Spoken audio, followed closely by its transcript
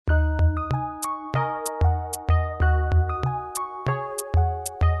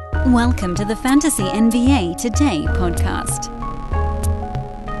Welcome to the Fantasy NBA Today podcast.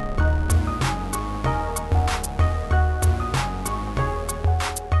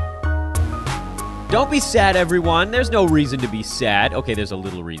 Don't be sad, everyone. There's no reason to be sad. Okay, there's a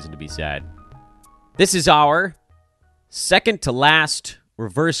little reason to be sad. This is our second to last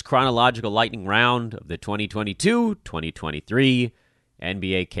reverse chronological lightning round of the 2022-2023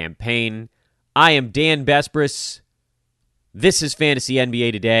 NBA campaign. I am Dan Besbris. This is Fantasy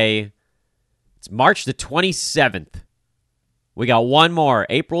NBA Today. It's March the 27th. We got one more,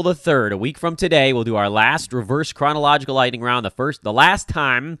 April the 3rd. A week from today, we'll do our last reverse chronological lightning round. The last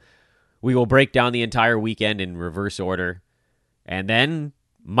time we will break down the entire weekend in reverse order. And then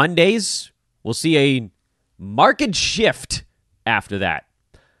Mondays, we'll see a marked shift after that.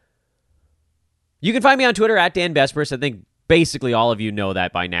 You can find me on Twitter at Dan Besbris. I think basically all of you know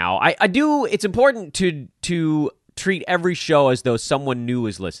that by now. It's important to treat every show as though someone new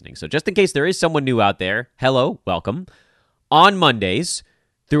is listening. So just in case there is someone new out there, hello, welcome. On Mondays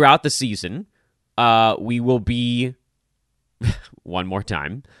throughout the season, we will be, one more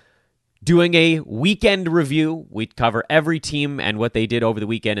time, doing a weekend review. We cover every team and what they did over the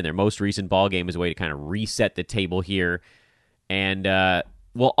weekend in their most recent ball game as a way to kind of reset the table here. And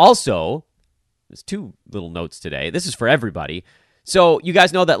we'll also, there's two little notes today. This is for everybody. So you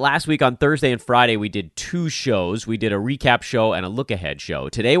guys know that last week on Thursday and Friday, we did two shows. We did a recap show and a look-ahead show.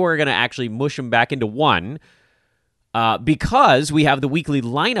 Today, we're going to actually mush them back into one because we have the weekly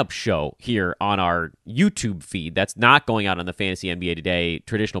lineup show here on our YouTube feed. That's not going out on the Fantasy NBA Today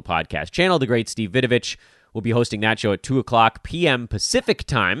traditional podcast channel. The great Steve Vidovich will be hosting that show at 2 o'clock p.m. Pacific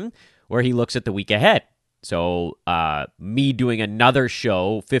time, where he looks at the week ahead. So me doing another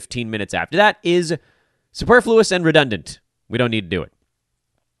show 15 minutes after that is superfluous and redundant. We don't need to do it.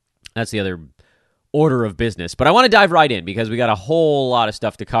 That's the other order of business. But I want to dive right in because we got a whole lot of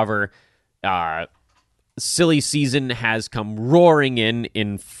stuff to cover. Silly season has come roaring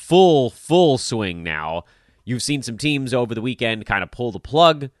in full swing now. You've seen some teams over the weekend kind of pull the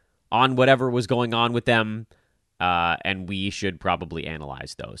plug on whatever was going on with them, and we should probably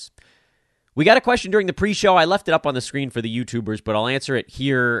analyze those. We got a question during the pre-show. I left it up on the screen for the YouTubers, but I'll answer it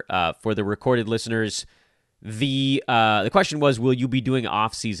here for the recorded listeners. The question was, will you be doing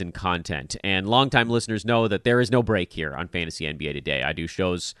off-season content? And longtime listeners know that there is no break here on Fantasy NBA Today. I do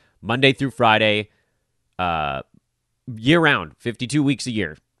shows Monday through Friday, year-round, 52 weeks a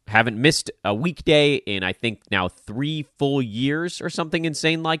year. Haven't missed a weekday in, I think, now 3 full years or something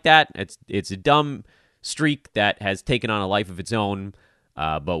insane like that. It's a dumb streak that has taken on a life of its own,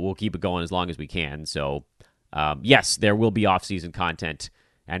 but we'll keep it going as long as we can. So, yes, there will be off-season content.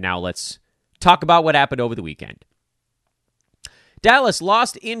 And now let's talk about what happened over the weekend. Dallas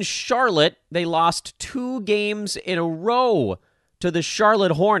lost in Charlotte. They lost 2 games in a row to the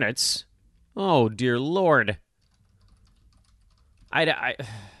Charlotte Hornets. Oh, dear Lord. That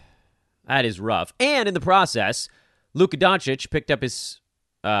is rough. And in the process, Luka Doncic picked up his,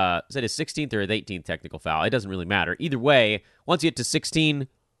 is that his 16th or his 18th technical foul? It doesn't really matter. Either way, once you get to 16,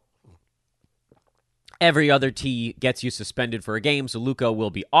 every other tee gets you suspended for a game, so Luka will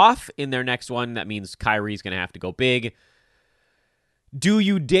be off in their next one. That means Kyrie's going to have to go big. Do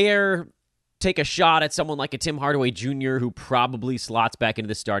you dare take a shot at someone like a Tim Hardaway Jr., who probably slots back into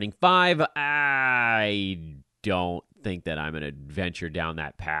the starting 5? I don't think that I'm going to venture down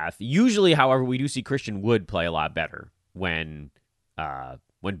that path. Usually, however, we do see Christian Wood play a lot better when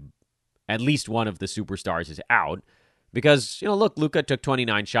at least one of the superstars is out. Because, look, Luka took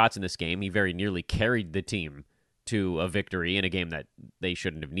 29 shots in this game. He very nearly carried the team to a victory in a game that they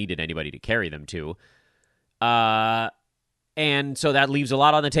shouldn't have needed anybody to carry them to. And so that leaves a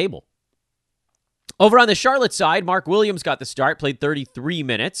lot on the table. Over on the Charlotte side, Mark Williams got the start, played 33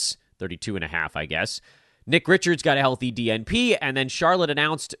 minutes, 32 and a half, I guess. Nick Richards got a healthy DNP, and then Charlotte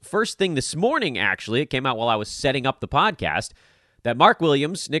announced first thing this morning, actually, it came out while I was setting up the podcast, that Mark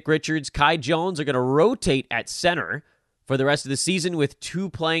Williams, Nick Richards, Kai Jones are going to rotate at center for the rest of the season, with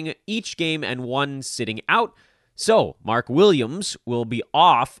 2 playing each game and 1 sitting out. So, Mark Williams will be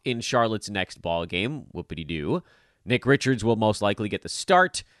off in Charlotte's next ball game. Whoopity-doo. Nick Richards will most likely get the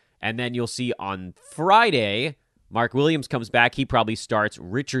start. And then you'll see on Friday, Mark Williams comes back. He probably starts.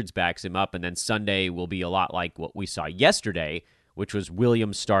 Richards backs him up. And then Sunday will be a lot like what we saw yesterday, which was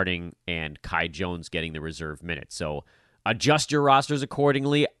Williams starting and Kai Jones getting the reserve minutes. So, adjust your rosters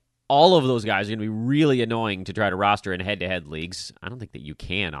accordingly. All of those guys are going to be really annoying to try to roster in head-to-head leagues. I don't think that you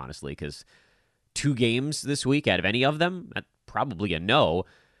can, honestly, because 2 games this week out of any of them, that's probably a no.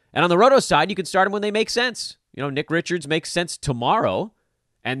 And on the Roto side, you can start them when they make sense. Nick Richards makes sense tomorrow,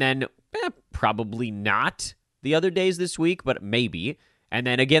 and then probably not the other days this week, but maybe. And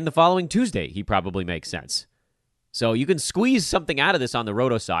then again the following Tuesday, he probably makes sense. So you can squeeze something out of this on the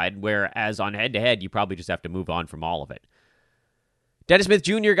roto side, whereas on head-to-head, you probably just have to move on from all of it. Dennis Smith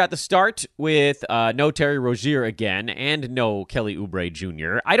Jr. got the start with no Terry Rozier again and no Kelly Oubre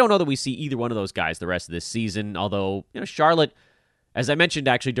Jr. I don't know that we see either one of those guys the rest of this season, although Charlotte, as I mentioned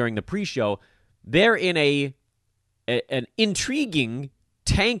actually during the pre-show, they're in an intriguing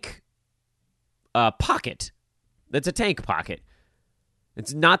tank pocket. That's a tank pocket.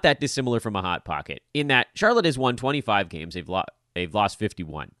 It's not that dissimilar from a hot pocket in that Charlotte has won 25 games. They've lost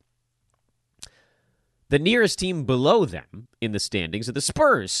 51. The nearest team below them in the standings are the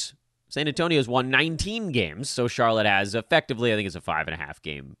Spurs. San Antonio's won 19 games, so Charlotte has effectively, I think it's a 5.5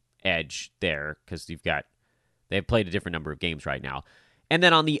 game edge there because they've played a different number of games right now. And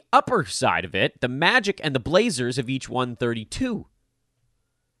then on the upper side of it, the Magic and the Blazers have each won 32.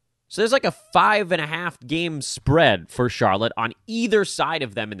 So there's like a 5.5 game spread for Charlotte on either side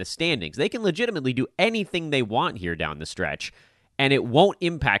of them in the standings. They can legitimately do anything they want here down the stretch, and it won't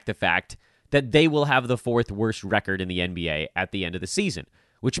impact the fact that they will have the fourth worst record in the NBA at the end of the season,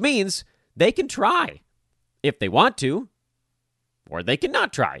 which means they can try if they want to, or they can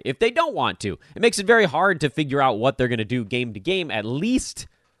not try if they don't want to. It makes it very hard to figure out what they're going to do game to game. At least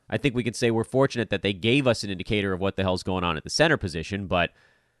I think we can say we're fortunate that they gave us an indicator of what the hell's going on at the center position, but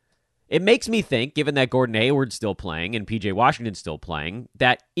it makes me think, given that Gordon Hayward's still playing and PJ Washington's still playing,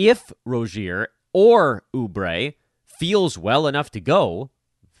 that if Rozier or Oubre feels well enough to go,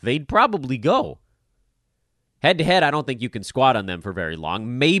 they'd probably go. Head-to-head, I don't think you can squat on them for very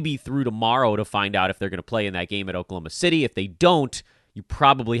long. Maybe through tomorrow to find out if they're going to play in that game at Oklahoma City. If they don't, you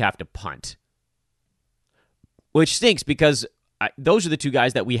probably have to punt. Which stinks because those are the two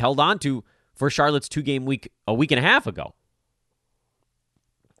guys that we held on to for Charlotte's 2-game week a week and a half ago.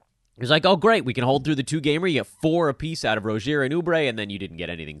 It was like, oh, great, we can hold through the 2-gamer. You get 4 apiece out of Rozier and Oubre, and then you didn't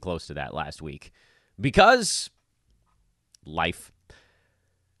get anything close to that last week. Because life.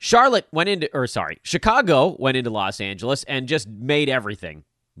 Chicago went into Los Angeles and just made everything.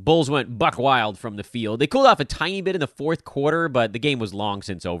 Bulls went buck wild from the field. They cooled off a tiny bit in the fourth quarter, but the game was long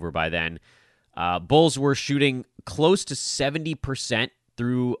since over by then. Bulls were shooting close to 70%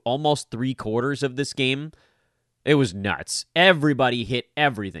 through almost 3 quarters of this game. It was nuts. Everybody hit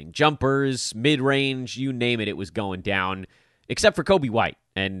everything. Jumpers, mid-range, you name it, it was going down, except for Kobe White.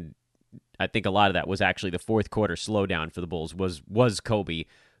 And I think a lot of that was actually the fourth quarter slowdown for the Bulls was Kobe.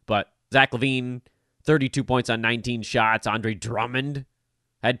 But Zach LaVine, 32 points on 19 shots. Andre Drummond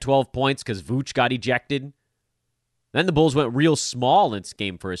had 12 points because Vooch got ejected. Then the Bulls went real small in this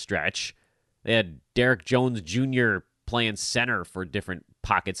game for a stretch. They had Derek Jones Jr. playing center for different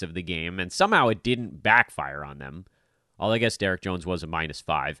pockets of the game, and somehow it didn't backfire on them. Although I guess Derek Jones was a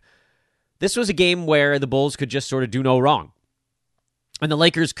 -5. This was a game where the Bulls could just sort of do no wrong. And the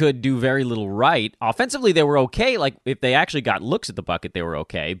Lakers could do very little right. Offensively, they were okay. Like, if they actually got looks at the bucket, they were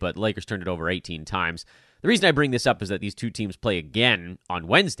okay, but the Lakers turned it over 18 times. The reason I bring this up is that these two teams play again on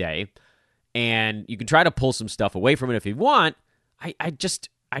Wednesday, and you can try to pull some stuff away from it if you want.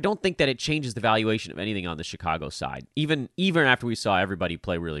 I don't think that it changes the valuation of anything on the Chicago side, even after we saw everybody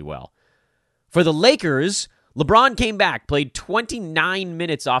play really well. For the Lakers, LeBron came back, played 29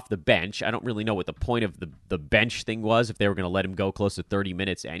 minutes off the bench. I don't really know what the point of the bench thing was, if they were going to let him go close to 30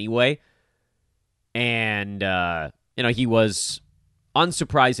 minutes anyway. And, he was,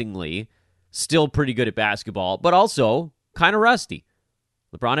 unsurprisingly, still pretty good at basketball, but also kind of rusty.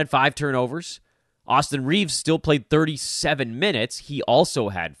 LeBron had 5 turnovers. Austin Reeves still played 37 minutes. He also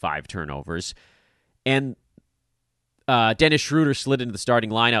had 5 turnovers. And Dennis Schroeder slid into the starting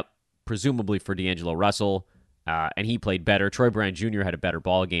lineup, presumably for D'Angelo Russell, and he played better. Troy Brown Jr. had a better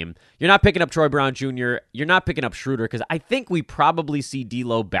ball game. You're not picking up Troy Brown Jr. You're not picking up Schroeder because I think we probably see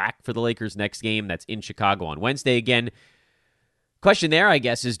D'Lo back for the Lakers' next game. That's in Chicago on Wednesday again. Question there, I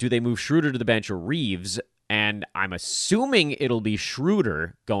guess, is do they move Schroeder to the bench or Reeves? And I'm assuming it'll be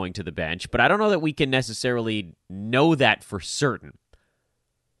Schroeder going to the bench, but I don't know that we can necessarily know that for certain.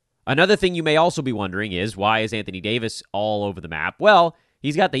 Another thing you may also be wondering is, why is Anthony Davis all over the map? Well,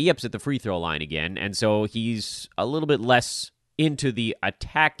 he's got the yips at the free throw line again, and so he's a little bit less into the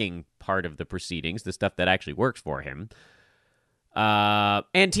attacking part of the proceedings, the stuff that actually works for him.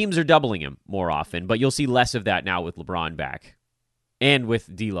 And teams are doubling him more often, but you'll see less of that now with LeBron back. And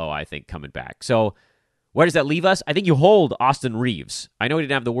with D'Lo, I think, coming back. So where does that leave us? I think you hold Austin Reeves. I know he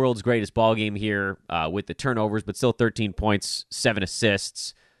didn't have the world's greatest ball game here with the turnovers, but still 13 points, 7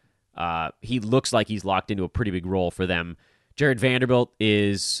 assists. He looks like he's locked into a pretty big role for them. Jared Vanderbilt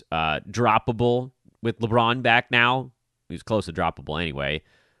is droppable with LeBron back now. He's close to droppable anyway.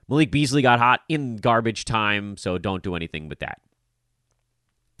 Malik Beasley got hot in garbage time, so don't do anything with that.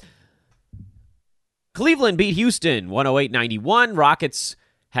 Cleveland beat Houston 108-91. Rockets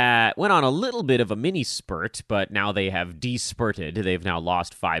went on a little bit of a mini spurt, but now they have de-spurted. They've now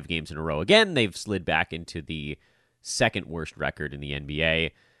lost 5 games in a row again. They've slid back into the second worst record in the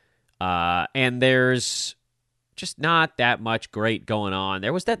NBA. And there's just not that much great going on.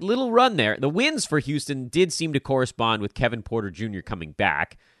 There was that little run there. The wins for Houston did seem to correspond with Kevin Porter Jr. coming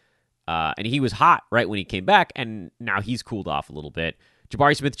back. And he was hot right when he came back, and now he's cooled off a little bit.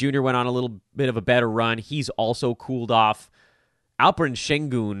 Jabari Smith Jr. went on a little bit of a better run. He's also cooled off. Alperen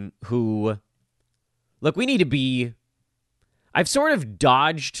Şengün, who, look, we need to be... I've sort of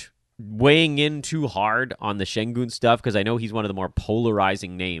dodged weighing in too hard on the Şengün stuff because I know he's one of the more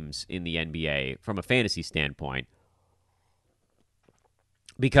polarizing names in the NBA from a fantasy standpoint.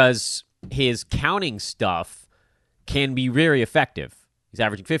 Because his counting stuff can be very effective. He's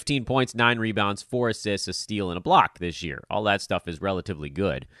averaging 15 points, 9 rebounds, 4 assists, a steal, and a block this year. All that stuff is relatively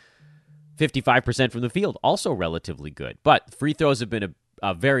good. 55% from the field, also relatively good. But free throws have been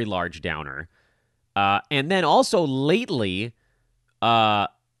a very large downer. And then also lately, all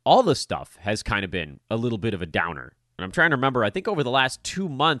the stuff has kind of been a little bit of a downer. And I'm trying to remember, I think over the last 2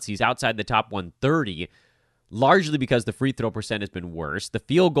 months, he's outside the top 130, largely because the free throw percent has been worse. The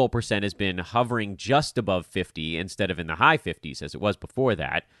field goal percent has been hovering just above 50 instead of in the high 50s as it was before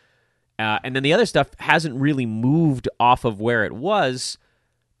that. And then the other stuff hasn't really moved off of where it was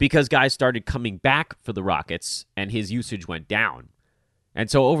because guys started coming back for the Rockets and his usage went down. And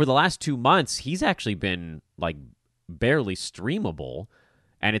so over the last 2 months, he's actually been like barely streamable,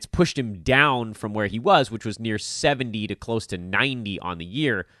 and it's pushed him down from where he was, which was near 70 to close to 90 on the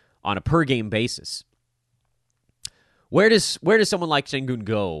year on a per-game basis. Where does someone like Şengün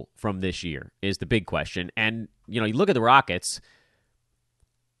go from this year is the big question. And, you look at the Rockets,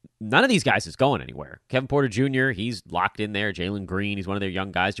 none of these guys is going anywhere. Kevin Porter Jr., he's locked in there. Jalen Green, he's one of their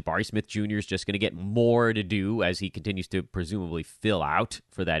young guys. Jabari Smith Jr. is just going to get more to do as he continues to presumably fill out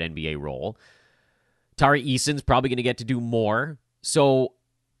for that NBA role. Tari Eason's probably going to get to do more. So,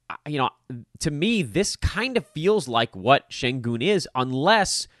 to me, this kind of feels like what Şengün is,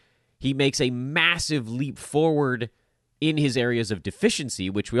 unless he makes a massive leap forward in his areas of deficiency,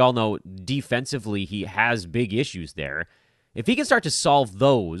 which we all know defensively he has big issues there. If he can start to solve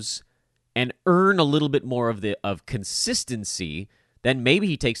those and earn a little bit more of consistency, then maybe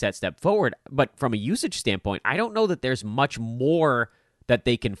he takes that step forward. But from a usage standpoint, I don't know that there's much more that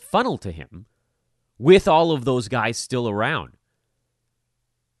they can funnel to him with all of those guys still around.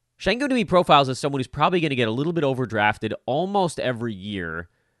 Şengün to me profiles as someone who's probably going to get a little bit overdrafted almost every year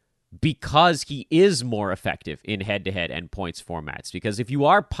because he is more effective in head-to-head and points formats. Because if you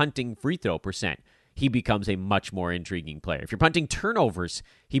are punting free throw percent, he becomes a much more intriguing player. If you're punting turnovers,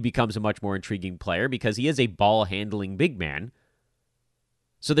 he becomes a much more intriguing player because he is a ball-handling big man.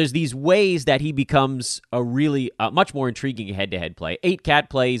 So there's these ways that he becomes a really much more intriguing head-to-head play. 8-cat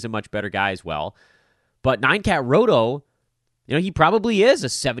play is a much better guy as well. But 9-cat roto, he probably is a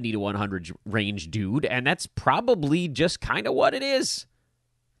 70 to 100 range dude, and that's probably just kind of what it is.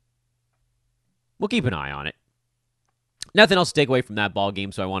 We'll keep an eye on it. Nothing else to take away from that ball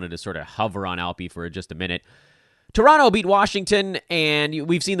game, so I wanted to sort of hover on Alpi for just a minute. Toronto beat Washington, and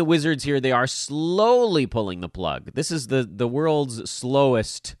we've seen the Wizards here. They are slowly pulling the plug. This is the world's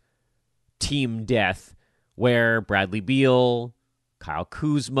slowest team death, where Bradley Beal, Kyle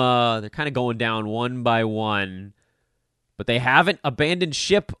Kuzma, they're kind of going down one by one, but they haven't abandoned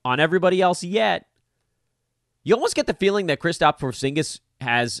ship on everybody else yet. You almost get the feeling that Kristaps Porzingis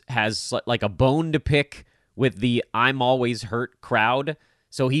has like a bone to pick with the I'm always hurt crowd.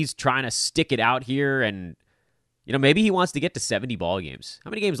 So he's trying to stick it out here, and maybe he wants to get to 70 ball games. How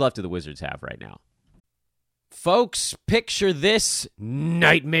many games left do the Wizards have right now? Folks, picture this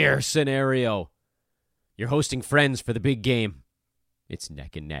nightmare scenario. You're hosting friends for the big game. It's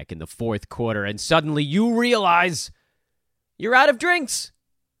neck and neck in the fourth quarter, and suddenly you realize you're out of drinks.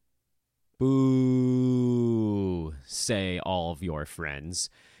 Boo, say all of your friends.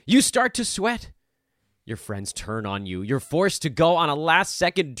 You start to sweat. Your friends turn on you. You're forced to go on a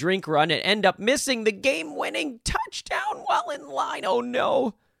last-second drink run and end up missing the game-winning touchdown while in line. Oh,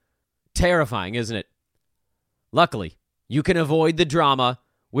 no. Terrifying, isn't it? Luckily, you can avoid the drama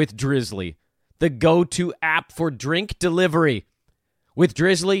with Drizzly, the go-to app for drink delivery. With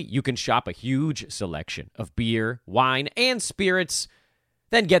Drizzly, you can shop a huge selection of beer, wine, and spirits,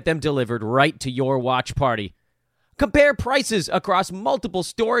 then get them delivered right to your watch party. Compare prices across multiple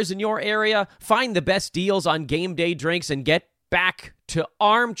stores in your area, find the best deals on game day drinks, and get back to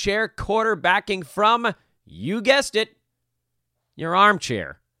armchair quarterbacking from, you guessed it, your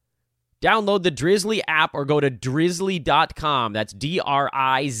armchair. Download the Drizzly app or go to drizzly.com. That's DRIZLY.com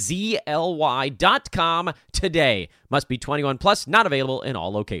today. Must be 21 plus, not available in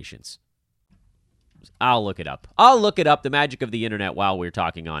all locations. I'll look it up. The magic of the internet while we're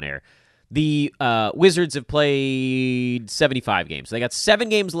talking on air. The Wizards have played 75 games. So they got 7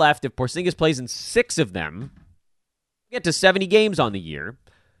 games left. If Porzingis plays in 6 of them, we get to 70 games on the year.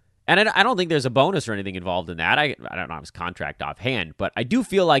 And I don't think there's a bonus or anything involved in that. I don't know his contract offhand, but I do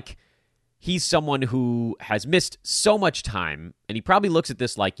feel like he's someone who has missed so much time, and he probably looks at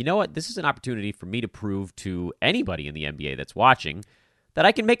this like, you know what, this is an opportunity for me to prove to anybody in the NBA that's watching that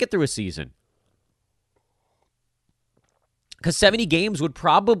I can make it through a season. Because 70 games would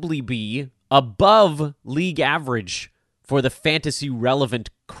probably be above league average for the fantasy-relevant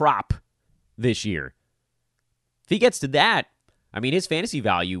crop this year. If he gets to that, I mean, his fantasy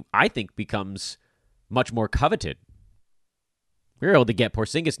value, I think, becomes much more coveted. We were able to get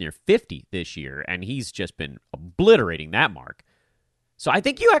Porzingis near 50 this year, and he's just been obliterating that mark. So I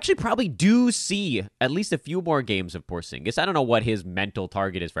think you actually probably do see at least a few more games of Porzingis. I don't know what his mental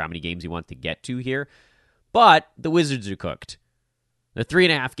target is for how many games he wants to get to here, but the Wizards are cooked. They're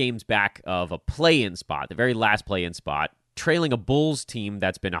 3.5 games back of a play-in spot, the very last play-in spot, trailing a Bulls team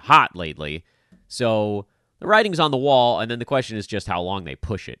that's been hot lately. So the writing's on the wall, and then the question is just how long they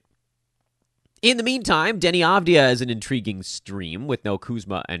push it. In the meantime, Denny Avdia is an intriguing stream with no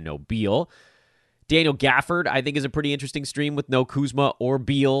Kuzma and no Beal. Daniel Gafford, I think, is a pretty interesting stream with no Kuzma or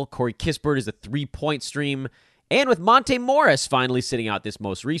Beal. Corey Kispert is a 3-point stream. And with Monte Morris finally sitting out this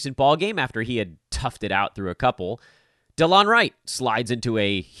most recent ball game after he had toughed it out through a couple, DeLon Wright slides into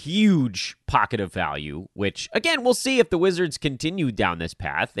a huge pocket of value, which, again, we'll see if the Wizards continue down this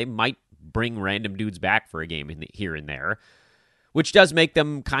path. They might bring random dudes back for a game here and there, which does make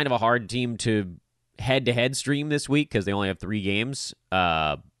them kind of a hard team to head-to-head stream this week because they only have 3 games.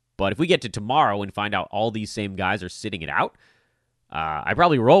 But if we get to tomorrow and find out all these same guys are sitting it out, I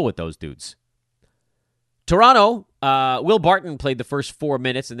probably roll with those dudes. Toronto, Will Barton played the first 4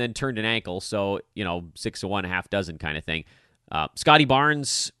 minutes and then turned an ankle, so, 6 to 1, a half dozen kind of thing. Scotty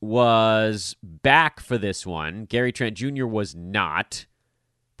Barnes was back for this one. Gary Trent Jr. was not.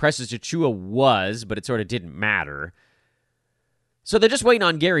 Precious Achiuwa was, but it sort of didn't matter. So they're just waiting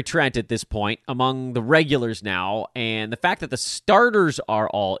on Gary Trent at this point among the regulars now, and the fact that the starters are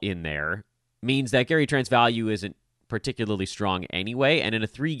all in there means that Gary Trent's value isn't particularly strong anyway, and in a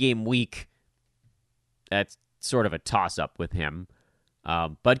 3-game week, that's sort of a toss-up with him.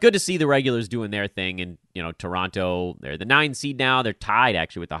 But good to see the regulars doing their thing, and, Toronto, they're the 9 seed now. They're tied,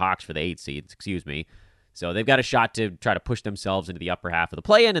 actually, with the Hawks for the 8 seeds, So they've got a shot to try to push themselves into the upper half of the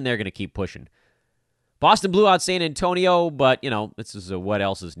play-in, and they're going to keep pushing. Boston blew out San Antonio, but, this is a what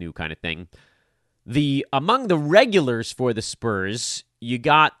else is new kind of thing. Among the regulars for the Spurs, you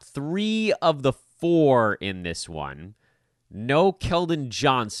got 3 of the 4 in this one. No Keldon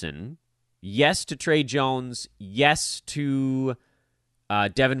Johnson. Yes to Trey Jones. Yes to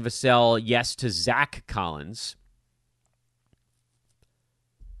Devin Vassell. Yes to Zach Collins.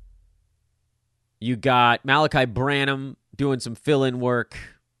 You got Malachi Branham doing some fill-in work.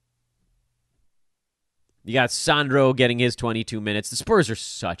 You got Sandro getting his 22 minutes. The Spurs are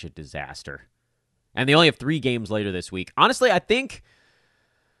such a disaster. And they only have 3 games later this week. Honestly, I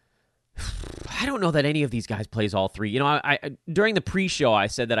don't know that any of these guys plays all 3. I during the pre-show, I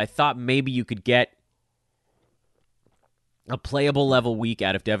said that I thought maybe you could get a playable level week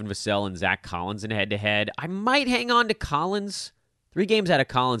out of Devin Vassell and Zach Collins in head-to-head. I might hang on to Collins. 3 games out of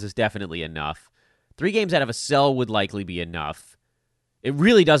Collins is definitely enough. 3 games out of Vassell would likely be enough. It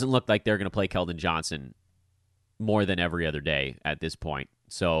really doesn't look like they're going to play Keldon Johnson more than every other day at this point.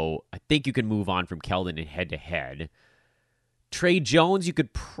 So I think you can move on from Keldon in head-to-head. Trey Jones you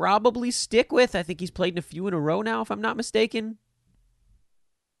could probably stick with. I think he's played in a few in a row now, if I'm not mistaken.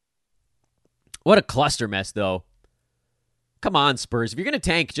 What a cluster mess, though. Come on, Spurs. If you're going to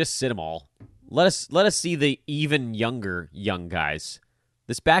tank, just sit them all. Let us see the even younger young guys.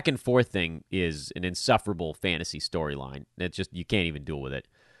 This back and forth thing is an insufferable fantasy storyline. It's just, you can't even deal with it.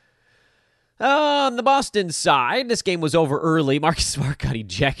 On the Boston side, this game was over early. Marcus Smart got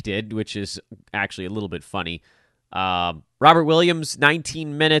ejected, which is actually a little bit funny. Robert Williams,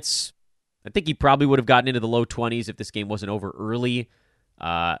 19 minutes. I think he probably would have gotten into the low 20s if this game wasn't over early.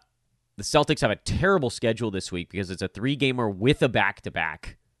 The Celtics have a terrible schedule this week because it's a 3-gamer with a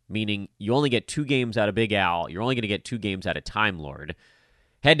back-to-back, meaning you only get 2 games out of Big Al. You're only going to get 2 games out of Time Lord.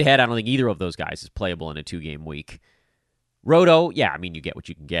 Head-to-head, I don't think either of those guys is playable in a 2-game week. Roto, yeah, I mean, you get what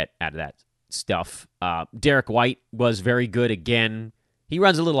you can get out of that stuff. Derek White was very good again. He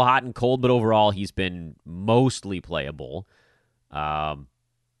runs a little hot and cold, but overall he's been mostly playable. Jaden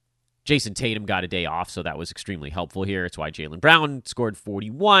Jason Tatum got a day off, so that was extremely helpful here. It's why Jaylen Brown scored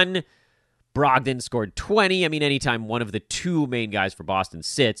 41. Brogdon scored 20. I mean, anytime one of the two main guys for Boston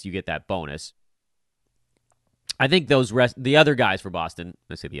sits, you get that bonus. I think the other guys for Boston,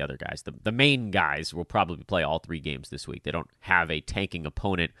 let's say the other guys, the main guys will probably play all 3 games this week. They don't have a tanking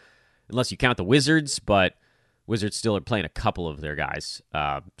opponent unless you count the Wizards, but Wizards still are playing a couple of their guys.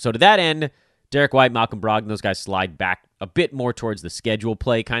 So to that end, Derek White, Malcolm Brogdon, those guys slide back a bit more towards the schedule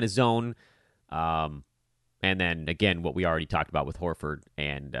play kind of zone. And then, again, what we already talked about with Horford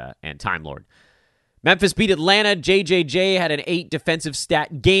and Time Lord. Memphis beat Atlanta. JJJ had an 8 defensive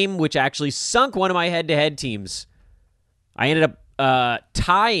stat game, which actually sunk one of my head-to-head teams. I ended up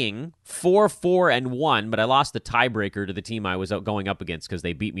tying 4-4-1, but I lost the tiebreaker to the team I was going up against because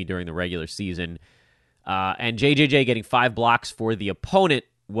they beat me during the regular season. And JJJ getting 5 blocks for the opponent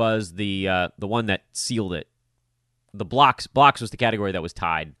was the one that sealed it. The blocks was the category that was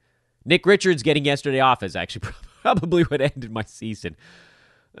tied. Nick Richards getting yesterday off is actually probably what ended my season.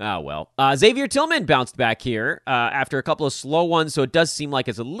 Oh, well. Xavier Tillman bounced back here after a couple of slow ones, so it does seem like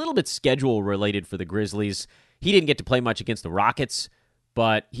it's a little bit schedule-related for the Grizzlies. He didn't get to play much against the Rockets,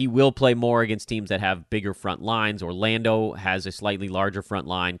 but he will play more against teams that have bigger front lines. Orlando has a slightly larger front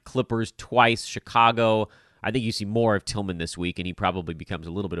line. Clippers twice. Chicago. I think you see more of Tillman this week, and he probably becomes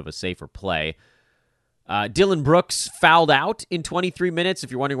a little bit of a safer play. Dylan Brooks fouled out in 23 minutes.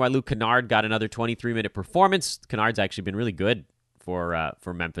 If you're wondering why Luke Kennard got another 23-minute performance, Kennard's actually been really good for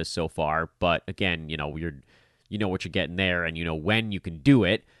Memphis so far. But again, you know what you're getting there, and you know when you can do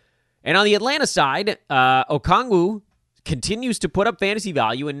it. And on the Atlanta side, Okongwu continues to put up fantasy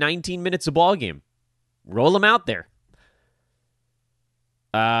value in 19 minutes a ball game. Roll him out there.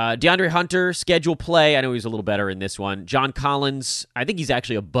 DeAndre Hunter, schedule play. I know he's a little better in this one. John Collins, I think he's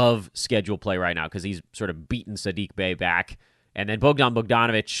actually above schedule play right now because he's sort of beaten Sadiq Bey back. And then Bogdan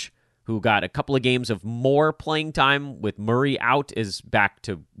Bogdanovic, who got a couple of games of more playing time with Murray out, is back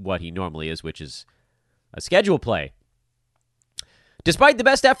to what he normally is, which is a schedule play. Despite the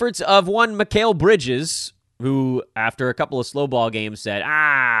best efforts of one Mikal Bridges, who, after a couple of slow ball games, said,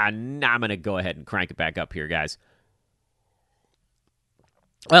 I'm going to go ahead and crank it back up here, guys.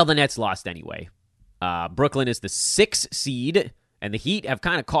 Well, the Nets lost anyway. Brooklyn is the 6th seed, and the Heat have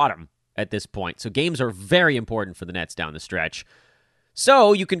kind of caught them at this point. So games are very important for the Nets down the stretch.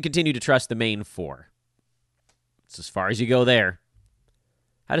 So you can continue to trust the main 4. It's as far as you go there.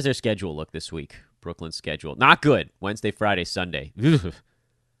 How does their schedule look this week? Brooklyn's schedule. Not good. Wednesday, Friday, Sunday.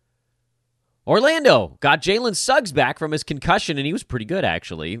 Orlando got Jalen Suggs back from his concussion, and he was pretty good,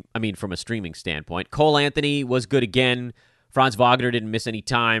 actually. I mean, from a streaming standpoint. Cole Anthony was good again. Franz Wagner didn't miss any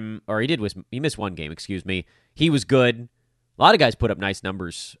time, or he missed one game, excuse me. He was good. A lot of guys put up nice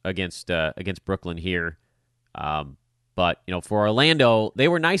numbers against Brooklyn here. But, for Orlando, they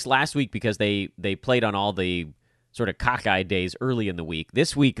were nice last week because they played on all the sort of cockeyed days early in the week.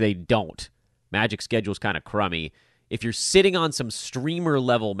 This week, they don't. Magic's schedule's kind of crummy. If you're sitting on some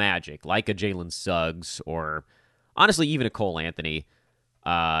streamer-level Magic, like a Jalen Suggs or, honestly, even a Cole Anthony,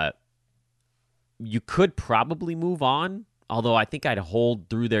 you could probably move on. Although I think I'd hold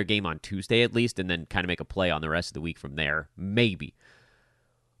through their game on Tuesday at least and then kind of make a play on the rest of the week from there. Maybe.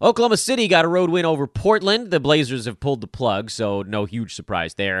 Oklahoma City got a road win over Portland. The Blazers have pulled the plug, so no huge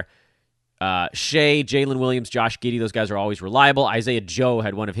surprise there. Shea, Jalen Williams, Josh Giddey, those guys are always reliable. Isaiah Joe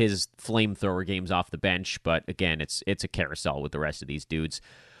had one of his flamethrower games off the bench, but again, it's a carousel with the rest of these dudes.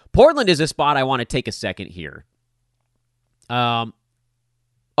 Portland is a spot I want to take a second here. By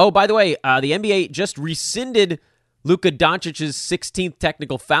the way, the NBA just rescinded Luka Doncic's 16th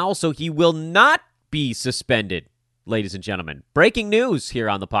technical foul, so he will not be suspended, ladies and gentlemen. Breaking news here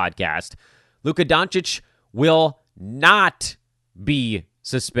on the podcast. Luka Doncic will not be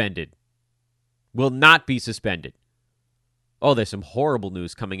suspended. Will not be suspended. Oh, there's some horrible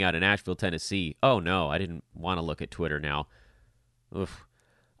news coming out of Nashville, Tennessee. Oh, no, I didn't want to look at Twitter now. Oof.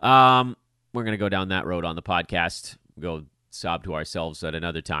 We're going to go down that road on the podcast. Go sob to ourselves at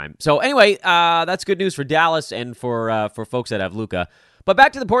another time. So anyway, that's good news for Dallas and for folks that have Luka. But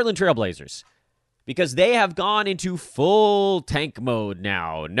back to the Portland Trailblazers, because they have gone into full tank mode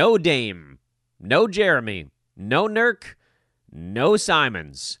now. No Dame, no Jeremy, no Nurk, no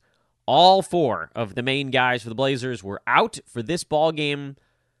Simons. All 4 of the main guys for the Blazers were out for this ball game,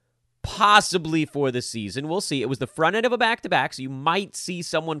 possibly for the season. We'll see. It was the front end of a back-to-back, so you might see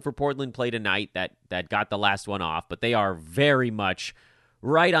someone for Portland play tonight that got the last one off, but they are very much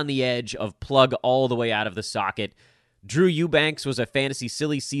right on the edge of plug all the way out of the socket. Drew Eubanks was a fantasy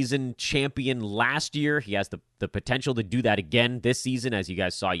silly season champion last year. He has the potential to do that again this season, as you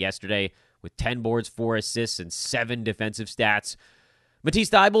guys saw yesterday, with 10 boards, 4 assists, and 7 defensive stats. Matisse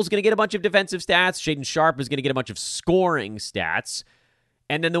Thybulle is going to get a bunch of defensive stats. Shaden Sharp is going to get a bunch of scoring stats.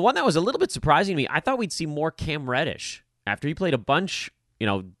 And then the one that was a little bit surprising to me, I thought we'd see more Cam Reddish. After he played a bunch,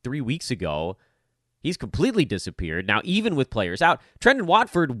 3 weeks ago, he's completely disappeared. Now, even with players out, Trendon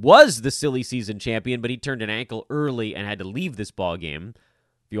Watford was the silly season champion, but he turned an ankle early and had to leave this ball game.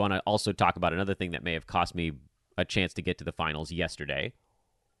 If you want to also talk about another thing that may have cost me a chance to get to the finals yesterday.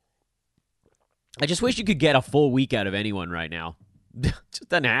 I just wish you could get a full week out of anyone right now. It just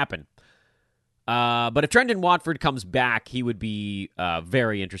doesn't happen. But if Trendon Watford comes back, he would be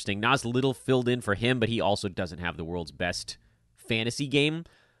very interesting. Nas Little filled in for him, but he also doesn't have the world's best fantasy game.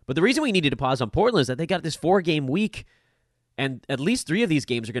 But the reason we needed to pause on Portland is that they got this 4-game week, and at least 3 of these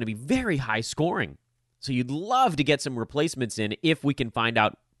games are going to be very high scoring. So you'd love to get some replacements in if we can find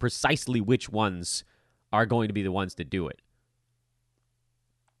out precisely which ones are going to be the ones to do it.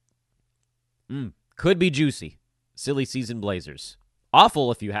 Could be juicy. Silly season Blazers.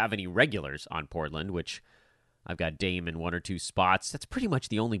 Awful if you have any regulars on Portland, which I've got Dame in 1 or 2 spots. That's pretty much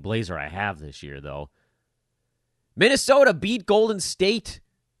the only Blazer I have this year, though. Minnesota beat Golden State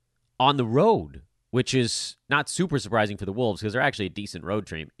on the road, which is not super surprising for the Wolves because they're actually a decent road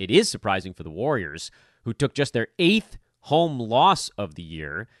team. It is surprising for the Warriors, who took just their 8th home loss of the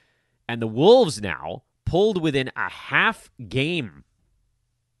year, and the Wolves now pulled within a half game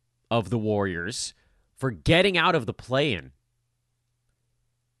of the Warriors for getting out of the play-in.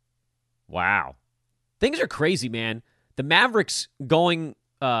 Wow. Things are crazy, man. The Mavericks going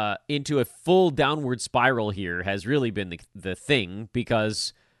into a full downward spiral here has really been the thing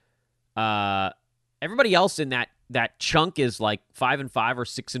because everybody else in that chunk is like 5-5 or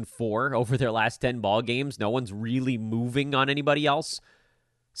 6-4 over their last 10 ball games. No one's really moving on anybody else.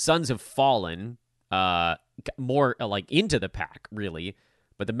 Suns have fallen more like into the pack, really.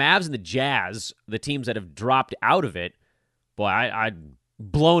 But the Mavs and the Jazz, the teams that have dropped out of it, boy, I'm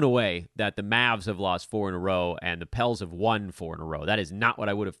blown away that the Mavs have lost 4 in a row and the Pels have won 4 in a row. That is not what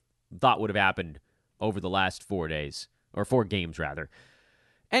I would have thought would have happened over the last 4 days, or 4 games, rather.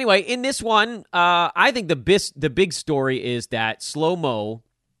 Anyway, in this one, I think the big story is that Slow-Mo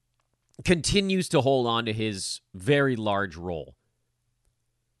continues to hold on to his very large role.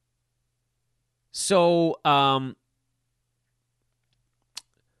 So,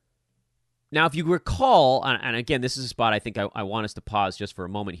 now, if you recall, and again, this is a spot I think I want us to pause just for a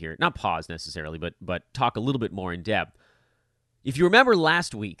moment here. Not pause necessarily, but talk a little bit more in depth. If you remember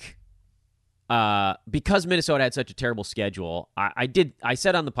last week, because Minnesota had such a terrible schedule, I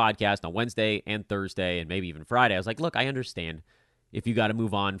said on the podcast on Wednesday and Thursday and maybe even Friday, I was like, look, I understand if you got to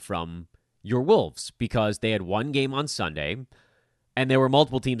move on from your Wolves because they had 1 game on Sunday, and there were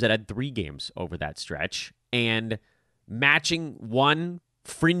multiple teams that had 3 games over that stretch, and matching one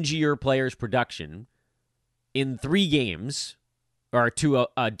fringier player's production in 3 games, or to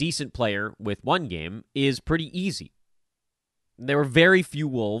a decent player with 1 game, is pretty easy. There were very few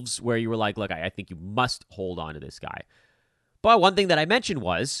Wolves where you were like, look, I think you must hold on to this guy. But one thing that I mentioned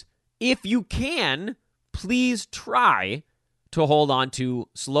was, if you can, please try to hold on to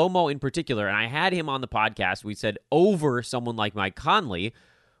Slow-Mo in particular. And I had him on the podcast. We said over someone like Mike Conley,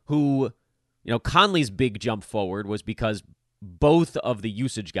 who, Conley's big jump forward was because both of the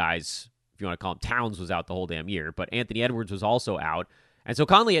usage guys, if you want to call him, Towns was out the whole damn year, but Anthony Edwards was also out. And so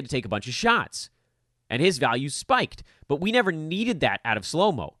Conley had to take a bunch of shots, and his value spiked. But we never needed that out of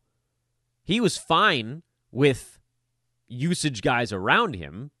Slow-Mo. He was fine with usage guys around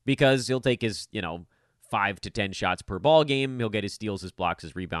him because he'll take his, 5 to 10 shots per ball game. He'll get his steals, his blocks,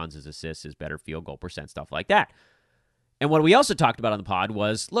 his rebounds, his assists, his better field goal percent, stuff like that. And what we also talked about on the pod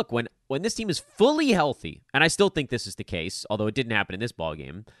was, look, when this team is fully healthy, and I still think this is the case, although it didn't happen in this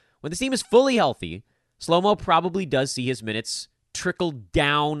ballgame, when this team is fully healthy, Slow-Mo probably does see his minutes trickle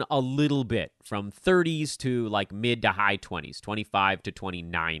down a little bit from 30s to like mid to high 20s, 25 to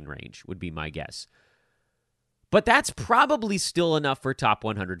 29 range would be my guess. But that's probably still enough for top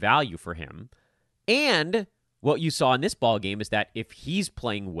 100 value for him. And what you saw in this ballgame is that if he's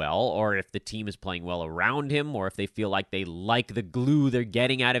playing well, or if the team is playing well around him, or if they feel like they like the glue they're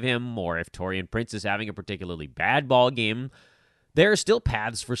getting out of him, or if Taurean Prince is having a particularly bad ballgame, there are still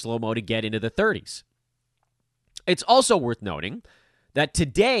paths for Slow-Mo to get into the 30s. It's also worth noting that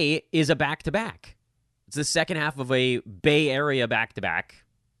today is a back-to-back. It's the second half of a Bay Area back-to-back,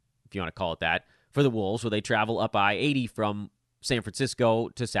 if you want to call it that, for the Wolves, where they travel up I-80 from San Francisco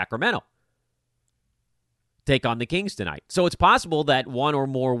to Sacramento. Take on the Kings tonight. So it's possible that one or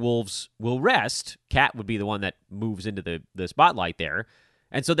more Wolves will rest. Cat would be the one that moves into the spotlight there.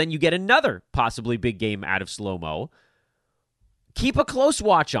 And so then you get another possibly big game out of Slow-Mo. Keep a close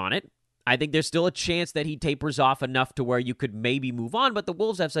watch on it. I think there's still a chance that he tapers off enough to where you could maybe move on, but the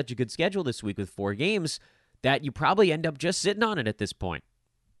Wolves have such a good schedule this week with 4 games that you probably end up just sitting on it at this point.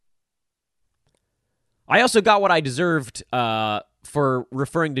 I also got what I deserved for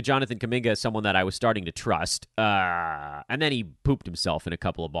referring to Jonathan Kuminga as someone that I was starting to trust, and then he pooped himself in a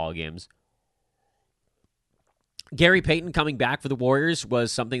couple of ball games. Gary Payton coming back for the Warriors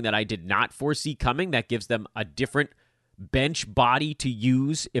was something that I did not foresee coming. That gives them a different bench body to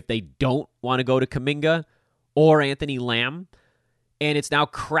use if they don't want to go to Kuminga or Anthony Lamb. And it's now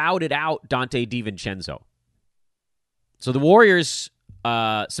crowded out Dante DiVincenzo. So the Warriors,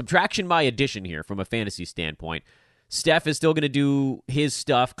 subtraction by addition here from a fantasy standpoint. Steph is still going to do his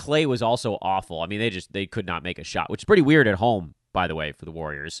stuff. Clay was also awful. I mean, they could not make a shot, which is pretty weird at home, by the way, for the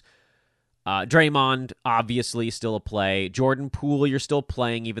Warriors. Draymond, obviously, still a play. Jordan Poole, you're still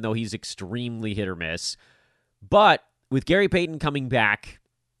playing, even though he's extremely hit or miss. But with Gary Payton coming back,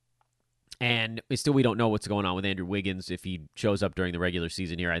 and still we don't know what's going on with Andrew Wiggins if he shows up during the regular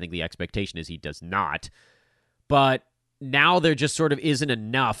season here. I think the expectation is he does not. But now there just sort of isn't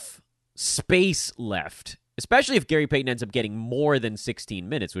enough space left, especially if Gary Payton ends up getting more than 16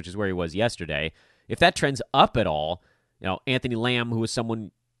 minutes, which is where he was yesterday. If that trends up at all, Anthony Lamb, who was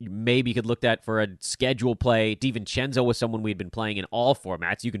someone you maybe could look at for a schedule play. DiVincenzo was someone we'd been playing in all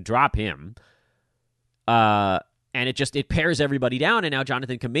formats. You can drop him. And it pairs everybody down, and now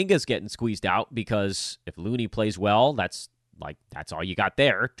Jonathan Kuminga's getting squeezed out because if Looney plays well, that's all you got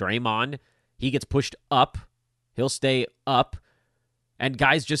there. Draymond, he gets pushed up. He'll stay up. And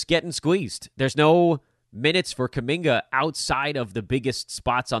guys just getting squeezed. There's no minutes for Kuminga outside of the biggest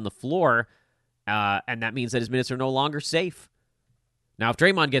spots on the floor, and that means that his minutes are no longer safe. Now, if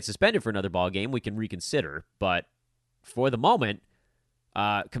Draymond gets suspended for another ball game, we can reconsider. But for the moment,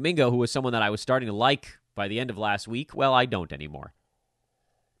 Kuminga, who was someone that I was starting to like by the end of last week, well, I don't anymore.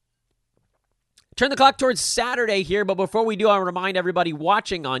 Turn the clock towards Saturday here, but before we do, I want to remind everybody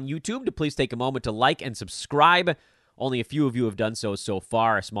watching on YouTube to please take a moment to like and subscribe. Only a few of you have done so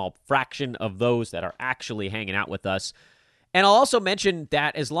far, a small fraction of those that are actually hanging out with us. And I'll also mention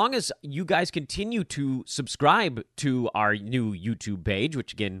that as long as you guys continue to subscribe to our new YouTube page,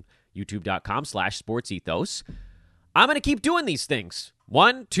 which again, youtube.com/sportsethos, I'm going to keep doing these things.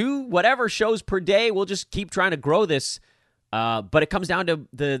 1, 2, whatever shows per day. We'll just keep trying to grow this. But it comes down to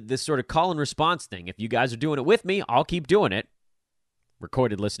this sort of call and response thing. If you guys are doing it with me, I'll keep doing it.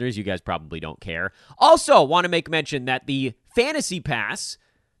 Recorded listeners, you guys probably don't care. Also, want to make mention that the Fantasy Pass,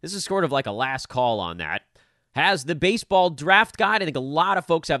 this is sort of like a last call on that, has the baseball draft guide. I think a lot of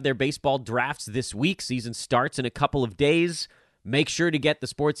folks have their baseball drafts this week. Season starts in a couple of days. Make sure to get the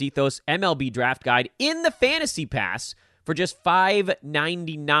Sports Ethos MLB draft guide in the Fantasy Pass for just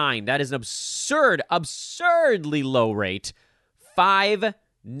 $5.99. That is an absurdly low rate.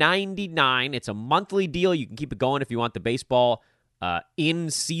 $5.99. It's a monthly deal. You can keep it going if you want the baseball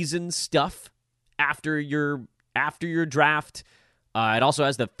in-season stuff after your draft. It also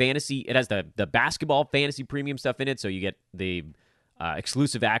has the fantasy. It has the basketball fantasy premium stuff in it, so you get the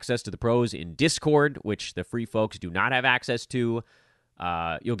exclusive access to the pros in Discord, which the free folks do not have access to.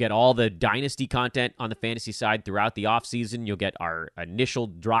 You'll get all the Dynasty content on the fantasy side throughout the offseason. You'll get our initial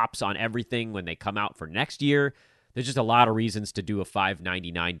drops on everything when they come out for next year. There's just a lot of reasons to do a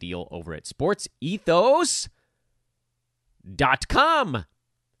 $5.99 deal over at sportsethos.com.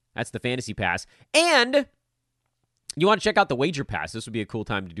 That's the Fantasy Pass. And you want to check out the Wager Pass. This would be a cool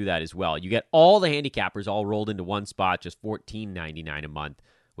time to do that as well. You get all the handicappers all rolled into one spot, just $14.99 a month,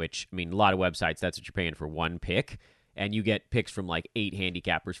 which, I mean, a lot of websites, that's what you're paying for one pick. And you get picks from like 8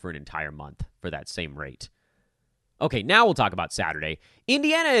 handicappers for an entire month for that same rate. Okay, now we'll talk about Saturday.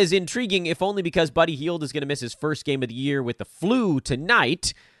 Indiana is intriguing, if only because Buddy Hield is going to miss his first game of the year with the flu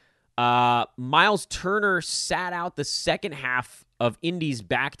tonight. Miles Turner sat out the second half of Indy's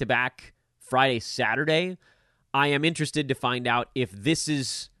back-to-back Friday-Saturday. I am interested to find out if this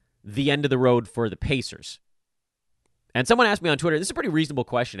is the end of the road for the Pacers. And someone asked me on Twitter, this is a pretty reasonable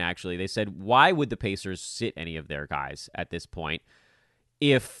question, actually. They said, why would the Pacers sit any of their guys at this point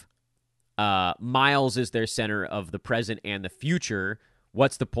if Miles is their center of the present and the future?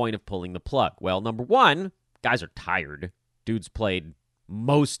 What's the point of pulling the plug? Well, number one, guys are tired. Dude's played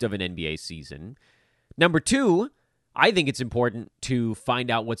most of an NBA season. Number two, I think it's important to find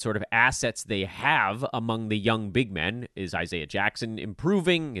out what sort of assets they have among the young big men. Is Isaiah Jackson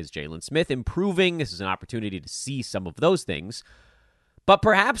improving? Is Jalen Smith improving? This is an opportunity to see some of those things. But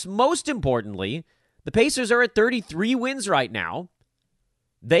perhaps most importantly, the Pacers are at 33 wins right now.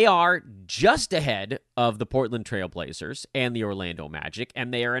 They are just ahead of the Portland Trail Blazers and the Orlando Magic,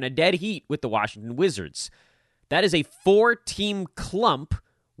 and they are in a dead heat with the Washington Wizards. That is a 4-team clump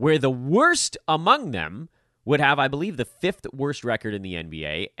where the worst among them would have, I believe, the 5th worst record in the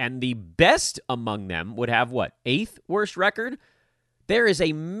NBA, and the best among them would have, what, 8th worst record? There is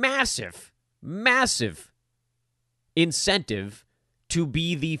a massive, massive incentive to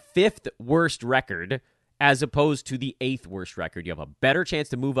be the 5th worst record as opposed to the 8th worst record. You have a better chance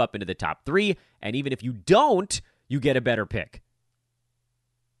to move up into the top 3, and even if you don't, you get a better pick.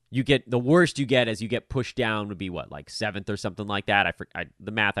 You get the worst you get as you get pushed down would be what, like 7th or something like that.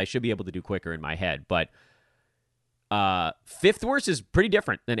 The math I should be able to do quicker in my head, but 5th worst is pretty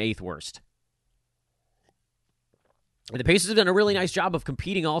different than 8th worst. The Pacers have done a really nice job of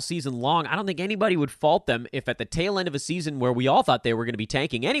competing all season long. I don't think anybody would fault them if at the tail end of a season where we all thought they were going to be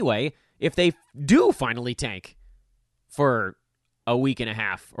tanking anyway, if they do finally tank for a week and a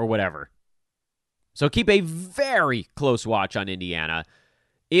half or whatever. So keep a very close watch on Indiana.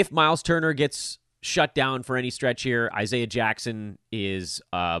 If Miles Turner gets shut down for any stretch here, Isaiah Jackson is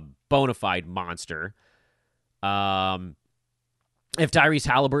a bona fide monster. If Tyrese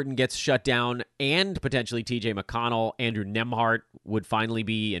Halliburton gets shut down and potentially TJ McConnell, Andrew Nembhard would finally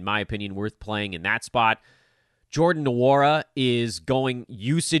be, in my opinion, worth playing in that spot. Jordan Nwora is going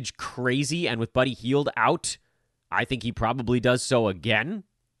usage crazy, and with Buddy Hield out, I think he probably does so again.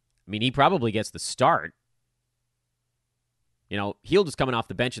 I mean, he probably gets the start. You know, Hield is coming off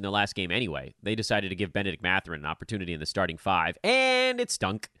the bench in their last game anyway. They decided to give Benedict Mathurin an opportunity in the starting 5, and it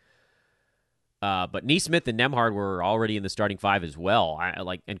stunk. But Nesmith and Nembhard were already in the starting 5 as well.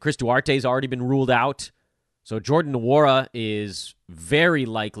 And Chris Duarte's already been ruled out. So Jordan Nwora is very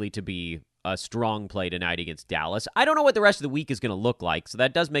likely to be a strong play tonight against Dallas. I don't know what the rest of the week is going to look like, so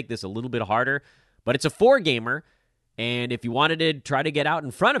that does make this a little bit harder. But it's a 4-gamer, and if you wanted to try to get out in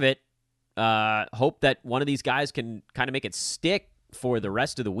front of it, hope that one of these guys can kind of make it stick for the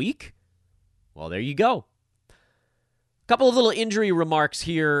rest of the week, well, there you go. Couple of little injury remarks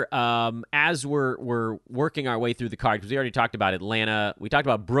here as we're working our way through the card, because we already talked about Atlanta. We talked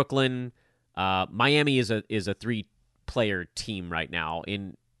about Brooklyn. Miami is a 3-player team right now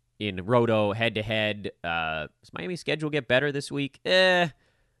in Roto head-to-head. Does Miami's schedule get better this week?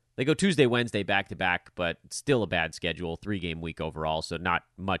 They go Tuesday, Wednesday back-to-back, but still a bad schedule, 3-game week overall, so not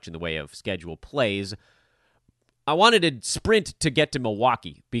much in the way of schedule plays. I wanted to sprint to get to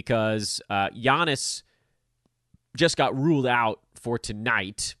Milwaukee because Giannis just got ruled out for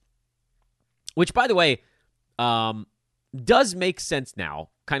tonight, which, by the way, does make sense now,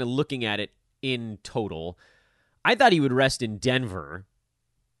 kind of looking at it in total. I thought he would rest in Denver,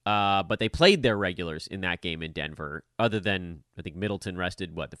 but they played their regulars in that game in Denver, other than, I think, Middleton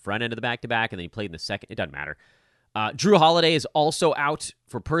rested, the front end of the back-to-back, and then he played in the second. It doesn't matter. Drew Holiday is also out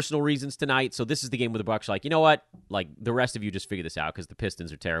for personal reasons tonight, so this is the game where the Bucks are like, you know what? Like, the rest of you just figure this out because the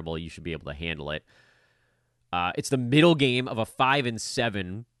Pistons are terrible. You should be able to handle it. It's the middle game of a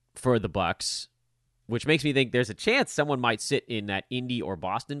 5-7 for the Bucks, which makes me think there's a chance someone might sit in that Indy or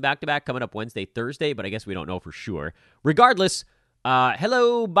Boston back-to-back coming up Wednesday, Thursday, but I guess we don't know for sure. Regardless,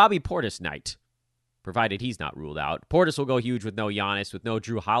 hello Bobby Portis night, provided he's not ruled out. Portis will go huge with no Giannis, with no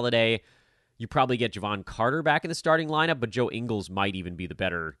Drew Holiday. You probably get Javon Carter back in the starting lineup, but Joe Ingles might even be the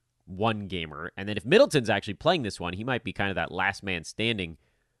better 1-gamer. And then if Middleton's actually playing this one, he might be kind of that last man standing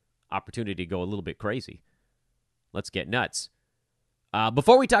opportunity to go a little bit crazy. Let's get nuts.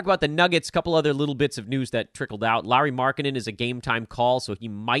 Before we talk about the Nuggets, a couple other little bits of news that trickled out. Lauri Markkanen is a game-time call, so he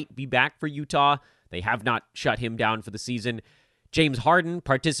might be back for Utah. They have not shut him down for the season. James Harden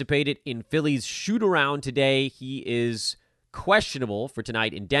participated in Philly's shoot-around today. He is questionable for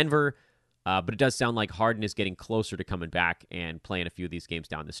tonight in Denver, but it does sound like Harden is getting closer to coming back and playing a few of these games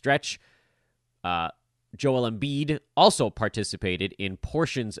down the stretch. Joel Embiid also participated in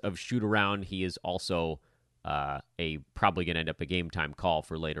portions of shoot-around. He is also probably going to end up a game-time call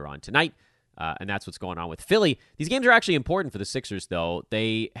for later on tonight, and that's what's going on with Philly. These games are actually important for the Sixers, though.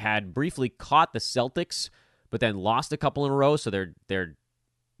 They had briefly caught the Celtics, but then lost a couple in a row, so they're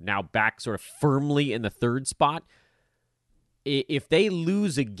now back sort of firmly in the 3rd spot. If they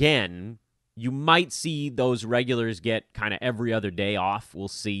lose again, you might see those regulars get kind of every other day off. We'll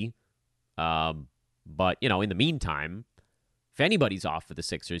see. But, in the meantime, if anybody's off for the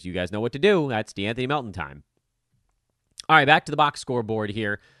Sixers, you guys know what to do. That's DeAnthony Melton time. All right, back to the box scoreboard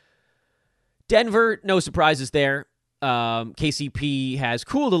here. Denver, no surprises there. KCP has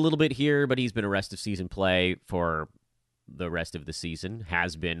cooled a little bit here, but he's been a rest of season play for the rest of the season.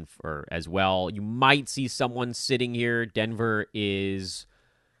 Has been for as well. You might see someone sitting here. Denver is...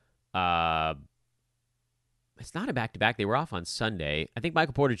 it's not a back-to-back. They were off on Sunday. I think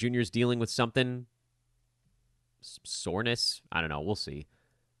Michael Porter Jr. is dealing with something. Soreness? I don't know. We'll see.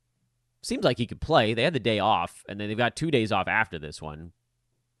 Seems like he could play. They had the day off, and then they've got 2 days off after this one.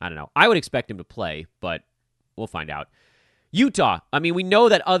 I don't know. I would expect him to play, but we'll find out. Utah. I mean, we know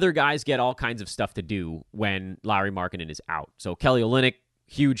that other guys get all kinds of stuff to do when Lauri Markkanen is out. So Kelly Olynyk,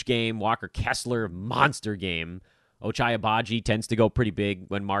 huge game. Walker Kessler, monster game. Ochai Agbaji tends to go pretty big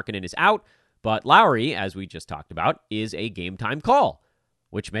when Markkanen is out. But Lauri, as we just talked about, is a game-time call,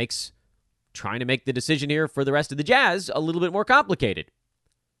 which makes trying to make the decision here for the rest of the Jazz a little bit more complicated.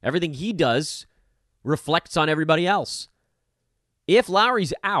 Everything he does reflects on everybody else. If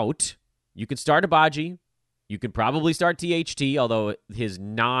Lowry's out, you could start Agbaji. You could probably start THT, although his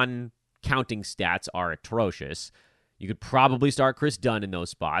non-counting stats are atrocious. You could probably start Chris Dunn in those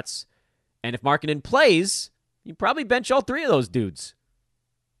spots. And if Markkanen plays, you probably bench all three of those dudes.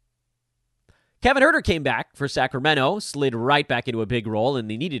 Kevin Huerter came back for Sacramento, slid right back into a big role, and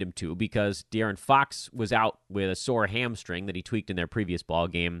they needed him to because De'Aaron Fox was out with a sore hamstring that he tweaked in their previous ball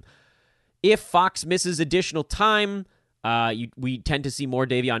game. If Fox misses additional time, we tend to see more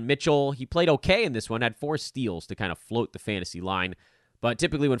Davion Mitchell. He played okay in this one, had 4 steals to kind of float the fantasy line. But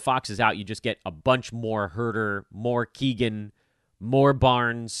typically when Fox is out, you just get a bunch more Huerter, more Keegan, more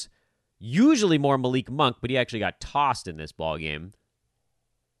Barnes, usually more Malik Monk, but he actually got tossed in this ball game.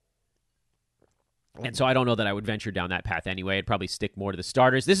 And so I don't know that I would venture down that path anyway. I'd probably stick more to the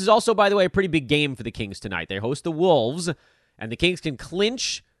starters. This is also, by the way, a pretty big game for the Kings tonight. They host the Wolves, and the Kings can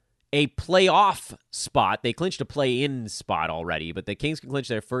clinch a playoff spot. They clinched a play-in spot already, but the Kings can clinch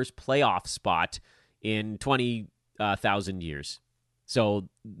their first playoff spot in 20,000 years. So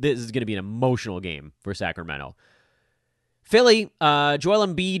this is going to be an emotional game for Sacramento. Philly, Joel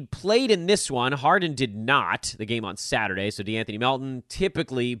Embiid played in this one. Harden did not, the game on Saturday. So DeAnthony Melton,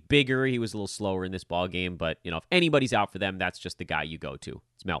 typically bigger. He was a little slower in this ball game. But, if anybody's out for them, that's just the guy you go to.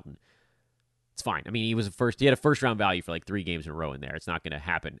 It's Melton. It's fine. I mean, he had a first-round value for like 3 games in a row in there. It's not going to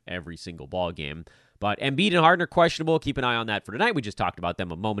happen every single ball game. But Embiid and Harden are questionable. Keep an eye on that for tonight. We just talked about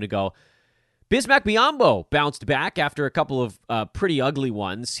them a moment ago. Bismack Biyombo bounced back after a couple of pretty ugly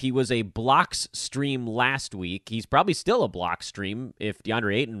ones. He was a blocks stream last week. He's probably still a block stream if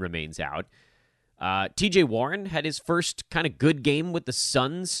DeAndre Ayton remains out. TJ Warren had his first kind of good game with the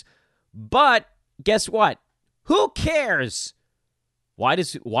Suns. But guess what? Who cares? Why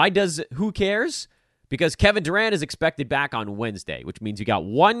does who cares? Because Kevin Durant is expected back on Wednesday, which means you got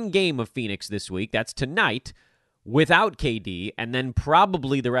 1 game of Phoenix this week. That's tonight without KD, and then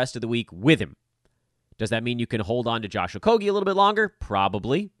probably the rest of the week with him. Does that mean you can hold on to Josh Okogie a little bit longer?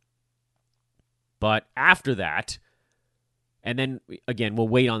 Probably. But after that, and then, again, we'll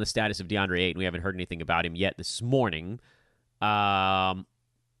wait on the status of DeAndre Ayton. We haven't heard anything about him yet this morning. By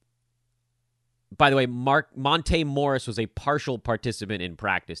the way, Monte Morris was a partial participant in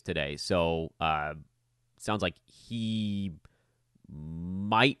practice today, so sounds like he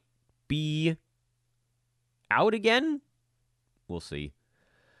might be out again. We'll see.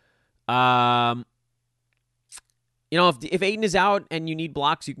 If Ayton is out and you need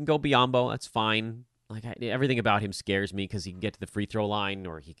blocks, you can go Biyombo. That's fine. Everything about him scares me because he can get to the free throw line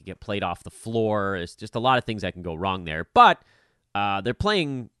or he can get played off the floor. It's just a lot of things that can go wrong there. But they're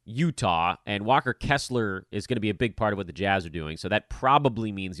playing Utah, and Walker Kessler is going to be a big part of what the Jazz are doing. So that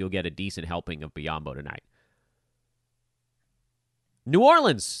probably means you'll get a decent helping of Biyombo tonight. New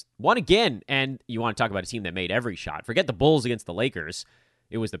Orleans won again, and you want to talk about a team that made every shot. Forget the Bulls against the Lakers.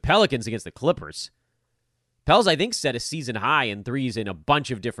 It was the Pelicans against the Clippers. Pels, I think, set a season high in threes in a bunch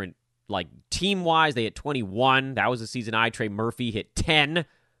of different, team-wise. They hit 21. That was a season high. Trey Murphy hit 10.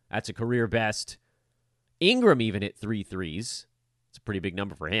 That's a career best. Ingram even hit 3 threes. It's a pretty big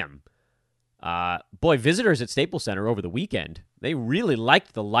number for him. Visitors at Staples Center over the weekend, they really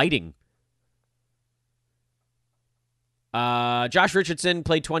liked the lighting. Josh Richardson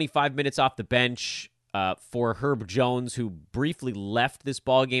played 25 minutes off the bench for Herb Jones, who briefly left this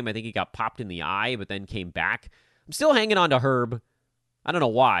ball game. I think he got popped in the eye, but then came back. I'm still hanging on to Herb. I don't know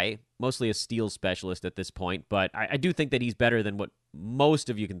why. Mostly a steals specialist at this point, but I do think that he's better than what most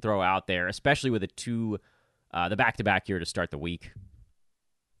of you can throw out there, especially with the back-to-back here to start the week.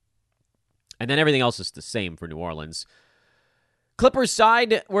 And then everything else is the same for New Orleans. Clippers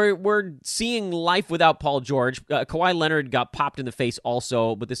side, we're seeing life without Paul George. Kawhi Leonard got popped in the face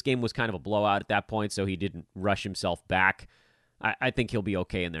also, but this game was kind of a blowout at that point, so he didn't rush himself back. I think he'll be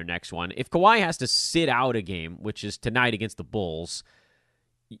okay in their next one. If Kawhi has to sit out a game, which is tonight against the Bulls,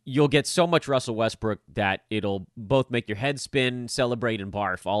 you'll get so much Russell Westbrook that it'll both make your head spin, celebrate, and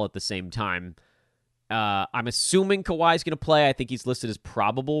barf all at the same time. I'm assuming Kawhi's going to play. I think he's listed as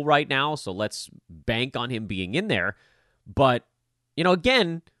probable right now, so let's bank on him being in there. But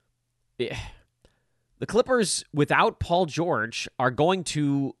again, the Clippers without Paul George are going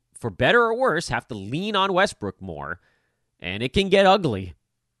to, for better or worse, have to lean on Westbrook more, and it can get ugly.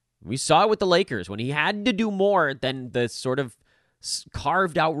 We saw it with the Lakers when he had to do more than the sort of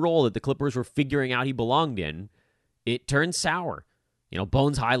carved out role that the Clippers were figuring out he belonged in. It turned sour.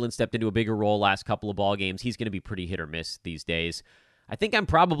 Bones Highland stepped into a bigger role last couple of ball games. He's going to be pretty hit or miss these days. I think I'm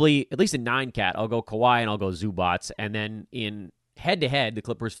probably, at least in 9-cat, I'll go Kawhi and I'll go Zubats. And then in head-to-head, the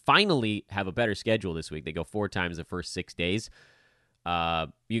Clippers finally have a better schedule this week. They go 4 times the first 6 days.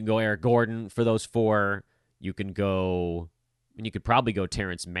 You can go Eric Gordon for those 4. You could probably go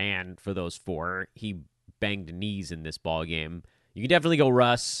Terrence Mann for those 4. He banged knees in this ball game. You can definitely go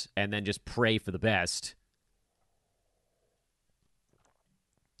Russ and then just pray for the best.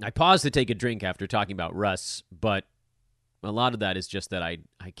 I paused to take a drink after talking about Russ, but a lot of that is just that I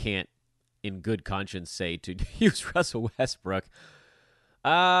can't, in good conscience, say to use Russell Westbrook.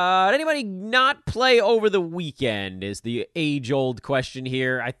 Did anybody not play over the weekend is the age-old question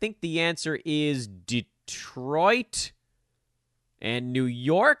here. I think the answer is Detroit and New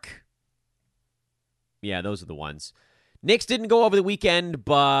York. Yeah, those are the ones. Knicks didn't go over the weekend,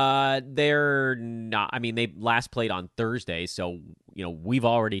 but they're not. I mean, they last played on Thursday, so, we've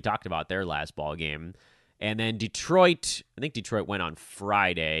already talked about their last ball game. And then Detroit, I think Detroit went on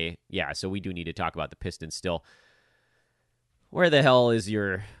Friday. Yeah, so we do need to talk about the Pistons still. Where the hell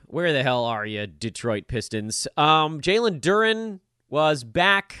are you, Detroit Pistons? Jalen Duren was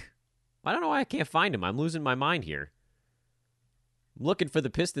back. I don't know why I can't find him. I'm losing my mind here. I'm looking for the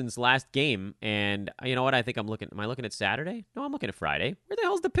Pistons' last game, and you know what? I think am I looking at Saturday? No, I'm looking at Friday. Where the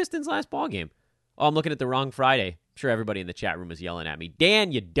hell's the Pistons' last ball game? Oh, I'm looking at the wrong Friday. I'm sure everybody in the chat room is yelling at me.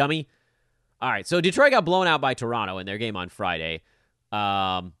 Dan, you dummy. All right, so Detroit got blown out by Toronto in their game on Friday.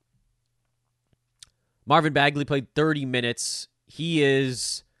 Marvin Bagley played 30 minutes.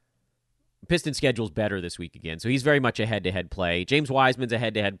 Pistons schedule's better this week again, so he's very much a head-to-head play. James Wiseman's a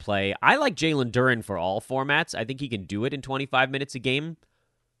head-to-head play. I like Jalen Duren for all formats. I think he can do it in 25 minutes a game.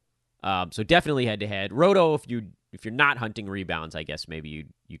 So definitely head-to-head. Roto, if you're not hunting rebounds, I guess maybe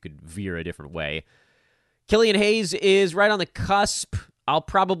you could veer a different way. Killian Hayes is right on the cusp. I'll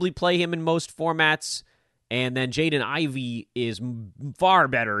probably play him in most formats. And then Jaden Ivey is far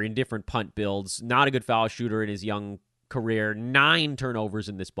better in different punt builds. Not a good foul shooter in his young career. 9 turnovers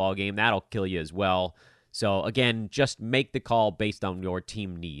in this ball game. That'll kill you as well. So, again, just make the call based on your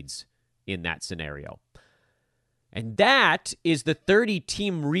team needs in that scenario. And that is the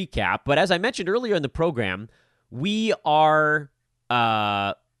 30-team recap. But as I mentioned earlier in the program, we're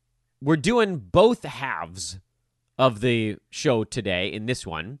doing both halves of the show today in this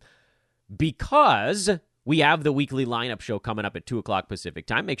one because we have the weekly lineup show coming up at 2 o'clock Pacific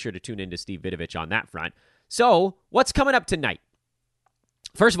time. Make sure to tune in to Steve Vidovich on that front. So, what's coming up tonight?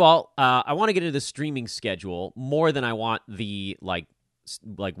 First of all, I want to get into the streaming schedule more than I want the like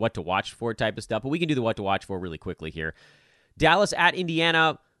what to watch for type of stuff, but we can do the what to watch for really quickly here. Dallas at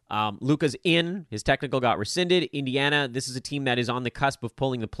Indiana. Luka's in. His technical got rescinded. Indiana, this is a team that is on the cusp of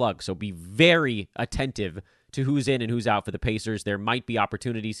pulling the plug, so be very attentive to who's in and who's out for the Pacers. There might be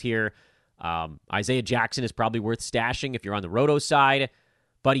opportunities here. Isaiah Jackson is probably worth stashing if you're on the Roto side.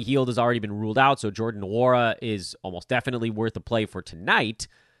 Buddy Hield has already been ruled out, so Jordan Nwora is almost definitely worth a play for tonight.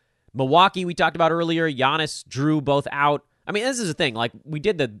 Milwaukee, we talked about earlier. Giannis, Drew, both out. I mean, this is the thing. Like, we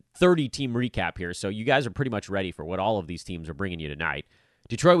did the 30-team recap here, so you guys are pretty much ready for what all of these teams are bringing you tonight.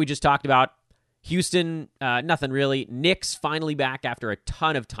 Detroit, we just talked about. Houston, nothing really. Knicks finally back after a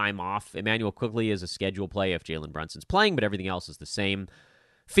ton of time off. Emmanuel Quickley is a schedule play if Jalen Brunson's playing, but everything else is the same.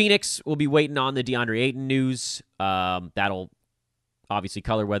 Phoenix will be waiting on the DeAndre Ayton news. That'll obviously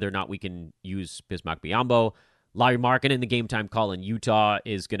color whether or not we can use Bismack Biyombo. Larry Markkinen in the game time call in Utah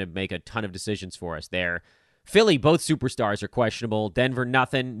is going to make a ton of decisions for us there. Philly, both superstars are questionable. Denver,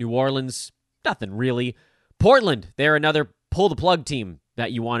 nothing. New Orleans, nothing really. Portland, they're another pull-the-plug team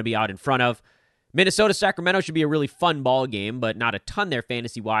that you want to be out in front of. Minnesota, Sacramento should be a really fun ball game, but not a ton there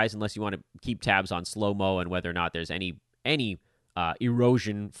fantasy-wise unless you want to keep tabs on slow-mo and whether or not there's any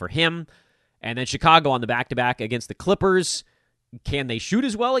erosion for him. And then Chicago on the back-to-back against the Clippers. Can they shoot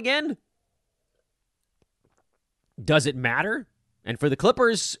as well again? Does it matter? And for the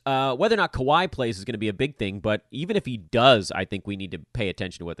Clippers, whether or not Kawhi plays is going to be a big thing, but even if he does, I think we need to pay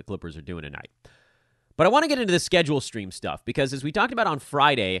attention to what the Clippers are doing tonight. But I want to get into the schedule stream stuff, because as we talked about on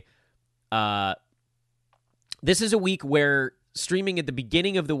Friday, this is a week where streaming at the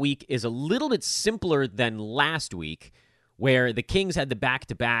beginning of the week is a little bit simpler than last week, where the Kings had the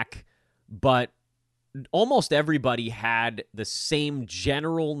back-to-back, but almost everybody had the same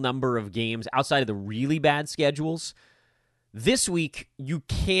general number of games outside of the really bad schedules. This week, you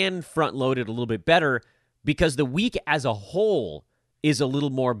can front-load it a little bit better because the week as a whole is a little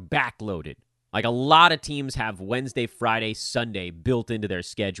more back-loaded. Like a lot of teams have Wednesday, Friday, Sunday built into their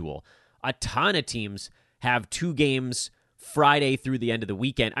schedule. A ton of teams have 2 games Friday through the end of the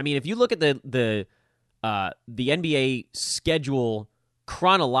weekend. I mean, if you look at the NBA schedule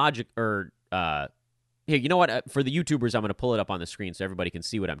here, you know what? For the YouTubers, I'm going to pull it up on the screen so everybody can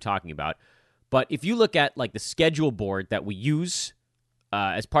see what I'm talking about. But if you look at like the schedule board that we use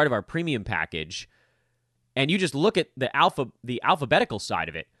as part of our premium package, and you just look at the alphabetical side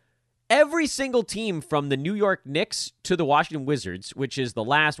of it, every single team from the New York Knicks to the Washington Wizards, which is the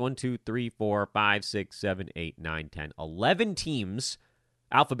last 1, 2, 3, 4, 5, 6, 7, 8, 9, 10, 11 teams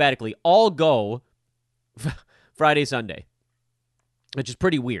alphabetically all go Friday, Sunday, which is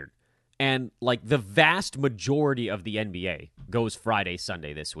pretty weird. And like the vast majority of the NBA goes Friday,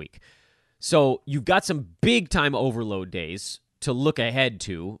 Sunday this week. So you've got some big time overload days to look ahead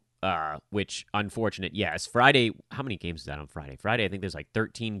to, which unfortunate, yes. Friday, how many games is that on Friday? Friday, I think there's like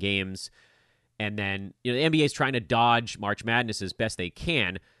 13 games. And then, the NBA is trying to dodge March Madness as best they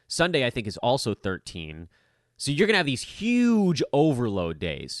can. Sunday, I think, is also 13. So you're going to have these huge overload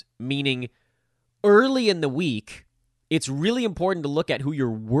days, meaning early in the week, it's really important to look at who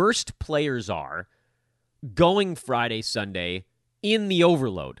your worst players are going Friday, Sunday in the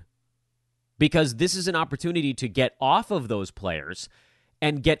overload. Because this is an opportunity to get off of those players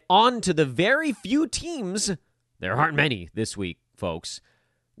and get on to the very few teams. There aren't many this week, folks.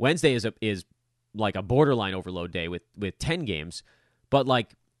 Wednesday is like a borderline overload day with 10 games. But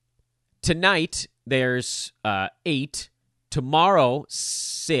like tonight, there's 8. Tomorrow,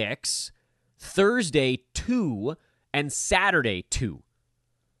 6. Thursday, 2. And Saturday, 2.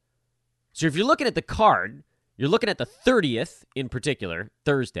 So if you're looking at the card, you're looking at the 30th in particular,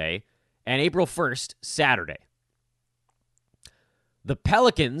 Thursday, and April 1st, Saturday. The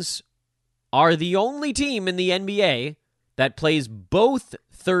Pelicans are the only team in the NBA that plays both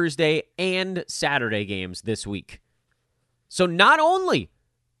Thursday and Saturday games this week. So not only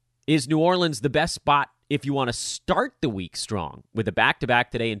is New Orleans the best spot if you want to start the week strong with a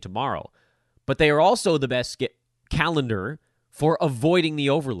back-to-back today and tomorrow, but they are also the best calendar for avoiding the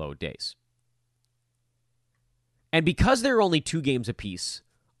overload days. And because there are only 2 games apiece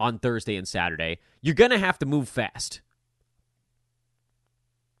on Thursday and Saturday, you're going to have to move fast.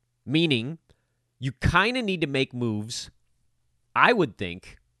 Meaning, you kind of need to make moves, I would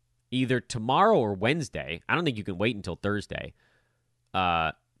think, either tomorrow or Wednesday. I don't think you can wait until Thursday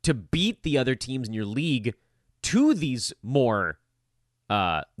to beat the other teams in your league to these more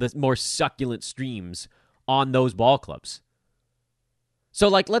succulent streams on those ball clubs. So,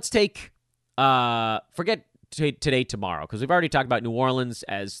 like, let's take, forget today, tomorrow, because we've already talked about New Orleans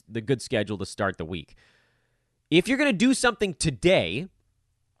as the good schedule to start the week. If you're going to do something today,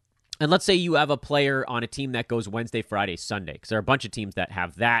 and let's say you have a player on a team that goes Wednesday, Friday, Sunday, because there are a bunch of teams that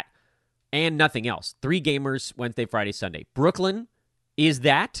have that and nothing else. 3 gamers, Wednesday, Friday, Sunday. Brooklyn is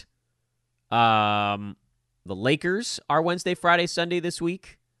that. The Lakers are Wednesday, Friday, Sunday this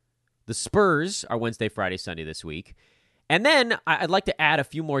week. The Spurs are Wednesday, Friday, Sunday this week. And then I'd like to add a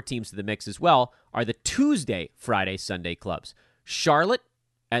few more teams to the mix as well, are the Tuesday, Friday, Sunday clubs. Charlotte,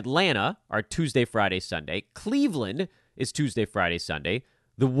 Atlanta are Tuesday, Friday, Sunday. Cleveland is Tuesday, Friday, Sunday.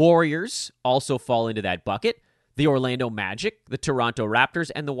 The Warriors also fall into that bucket. The Orlando Magic, the Toronto Raptors,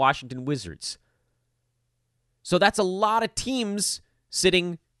 and the Washington Wizards. So that's a lot of teams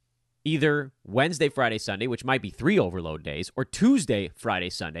sitting either Wednesday, Friday, Sunday, which might be 3 overload days, or Tuesday, Friday,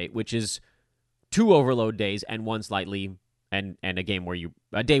 Sunday, which is 2 overload days and one slightly and a day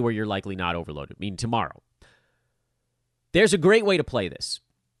where you're likely not overloaded. I mean, tomorrow. There's a great way to play this.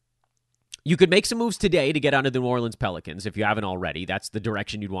 You could make some moves today to get onto the New Orleans Pelicans if you haven't already. That's the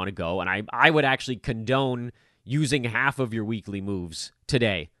direction you'd want to go. And I would actually condone using half of your weekly moves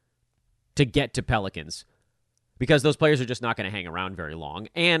today to get to Pelicans, because those players are just not going to hang around very long.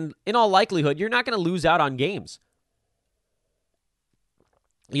 And in all likelihood, you're not going to lose out on games.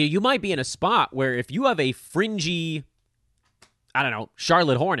 You might be in a spot where if you have a fringy,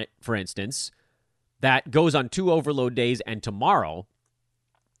 Charlotte Hornet, for instance, that goes on 2 overload days and tomorrow,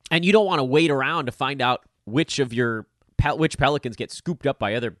 and you don't want to wait around to find out which Pelicans get scooped up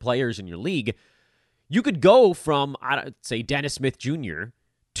by other players in your league, you could go from, say, Dennis Smith Jr.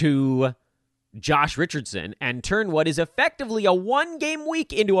 to Josh Richardson and turn what is effectively a 1-game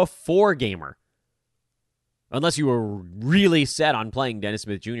week into a 4-gamer. Unless you were really set on playing Dennis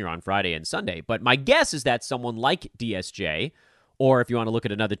Smith Jr. on Friday and Sunday. But my guess is that someone like DSJ, or if you want to look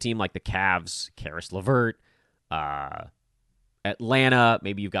at another team like the Cavs, Karis LeVert, Atlanta,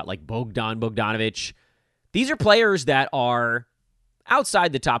 maybe you've got like Bogdanovich. These are players that are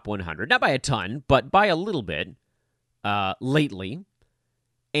outside the top 100, not by a ton, but by a little bit lately.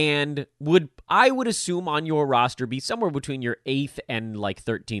 and I would assume on your roster be somewhere between your 8th and like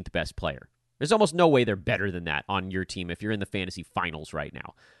 13th best player. There's almost no way they're better than that on your team if you're in the fantasy finals right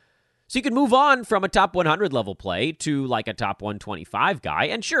now. So you could move on from a top 100 level play to like a top 125 guy.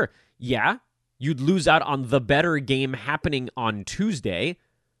 And sure, yeah, you'd lose out on the better game happening on Tuesday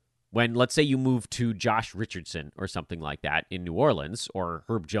when, let's say, you move to Josh Richardson or something like that in New Orleans, or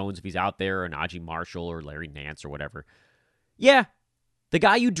Herb Jones if he's out there, or Najee Marshall or Larry Nance or whatever. Yeah, the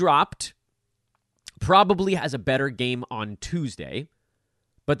guy you dropped probably has a better game on Tuesday,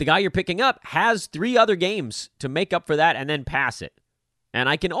 but the guy you're picking up has 3 other games to make up for that and then pass it. And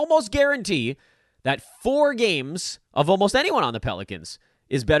I can almost guarantee that 4 games of almost anyone on the Pelicans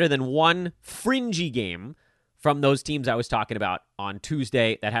is better than 1 fringy game from those teams I was talking about on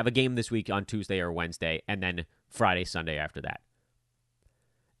Tuesday that have a game this week on Tuesday or Wednesday, and then Friday, Sunday after that.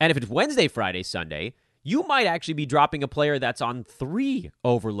 And if it's Wednesday, Friday, Sunday, you might actually be dropping a player that's on 3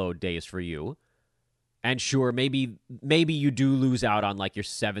 overload days for you. And sure, maybe you do lose out on like your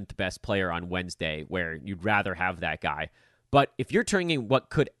 7th best player on Wednesday, where you'd rather have that guy. But if you're turning what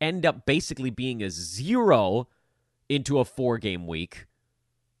could end up basically being a 0 into a 4-game week,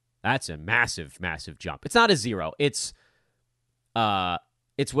 that's a massive, massive jump. It's not a 0. It's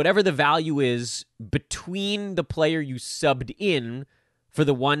whatever the value is between the player you subbed in for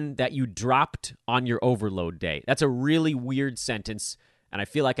the one that you dropped on your overload day. That's a really weird sentence, and I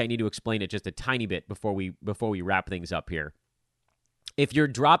feel like I need to explain it just a tiny bit before we wrap things up here. If you're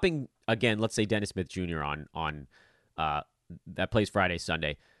dropping, again, let's say Dennis Smith Jr. on that plays Friday,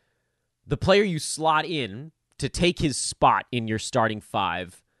 Sunday, the player you slot in to take his spot in your starting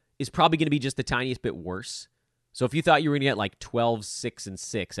 5 is probably going to be just the tiniest bit worse. So if you thought you were going to get like 12, 6, and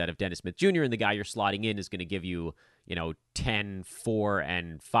 6 out of Dennis Smith Jr., and the guy you're slotting in is going to give you, 10, 4,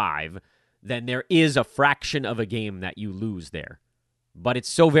 and 5, then there is a fraction of a game that you lose there. But it's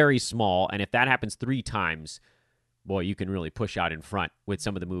so very small, and if that happens 3 times, boy, you can really push out in front with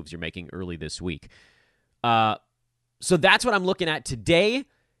some of the moves you're making early this week. So that's what I'm looking at today.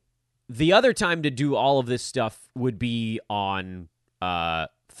 The other time to do all of this stuff would be on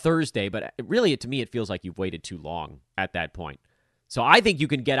Thursday, but really, to me, it feels like you've waited too long at that point. So I think you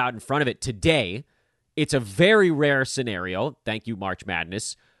can get out in front of it today. It's a very rare scenario, thank you, March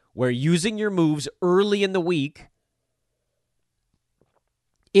Madness, where using your moves early in the week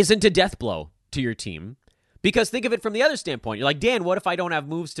isn't a death blow to your team. Because think of it from the other standpoint. You're like, Dan, what if I don't have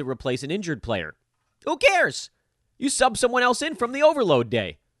moves to replace an injured player? Who cares? You sub someone else in from the overload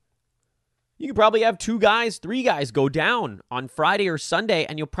day. You could probably have 2 guys, 3 guys go down on Friday or Sunday,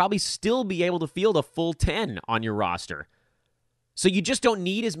 and you'll probably still be able to field a full 10 on your roster. So you just don't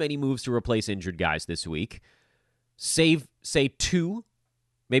need as many moves to replace injured guys this week. Save, say, 2.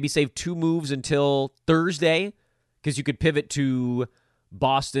 Maybe save 2 moves until Thursday, because you could pivot to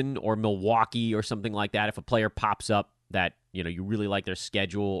Boston or Milwaukee or something like that if a player pops up that you really like their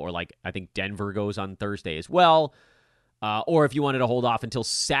schedule, or like I think Denver goes on Thursday as well. Or if you wanted to hold off until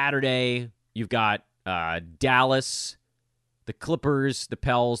Saturday, you've got Dallas, the Clippers, the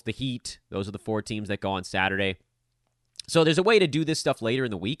Pels, the Heat. Those are the 4 teams that go on Saturday. So there's a way to do this stuff later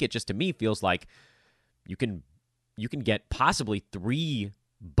in the week. It just, to me, feels like you can get possibly 3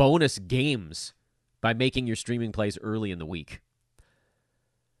 bonus games by making your streaming plays early in the week.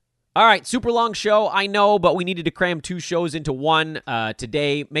 All right, super long show, I know, but we needed to cram 2 shows into one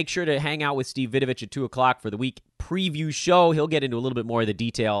today. Make sure to hang out with Steve Vidovich at 2 o'clock for the week preview show. He'll get into a little bit more of the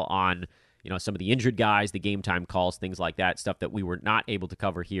detail on some of the injured guys, the game time calls, things like that, stuff that we were not able to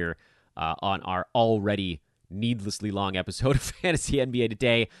cover here on our already needlessly long episode of Fantasy NBA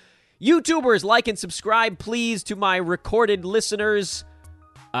Today. YouTubers, like and subscribe, please, to my recorded listeners.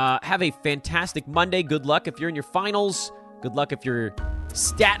 Have a fantastic Monday. Good luck if you're in your finals. Good luck if you're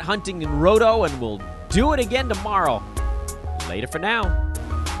stat hunting in Roto, and we'll do it again tomorrow. Later for now.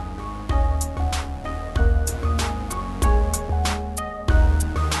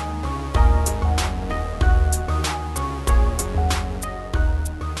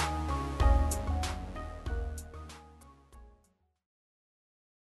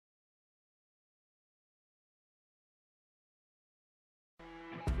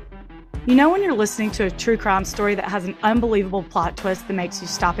 You know when you're listening to a true crime story that has an unbelievable plot twist that makes you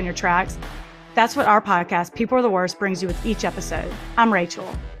stop in your tracks? That's what our podcast, People Are the Worst, brings you with each episode. I'm Rachel.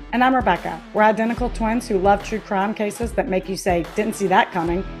 And I'm Rebecca. We're identical twins who love true crime cases that make you say, didn't see that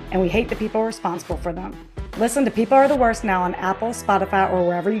coming, and we hate the people responsible for them. Listen to People Are the Worst now on Apple, Spotify, or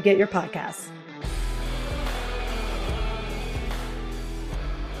wherever you get your podcasts.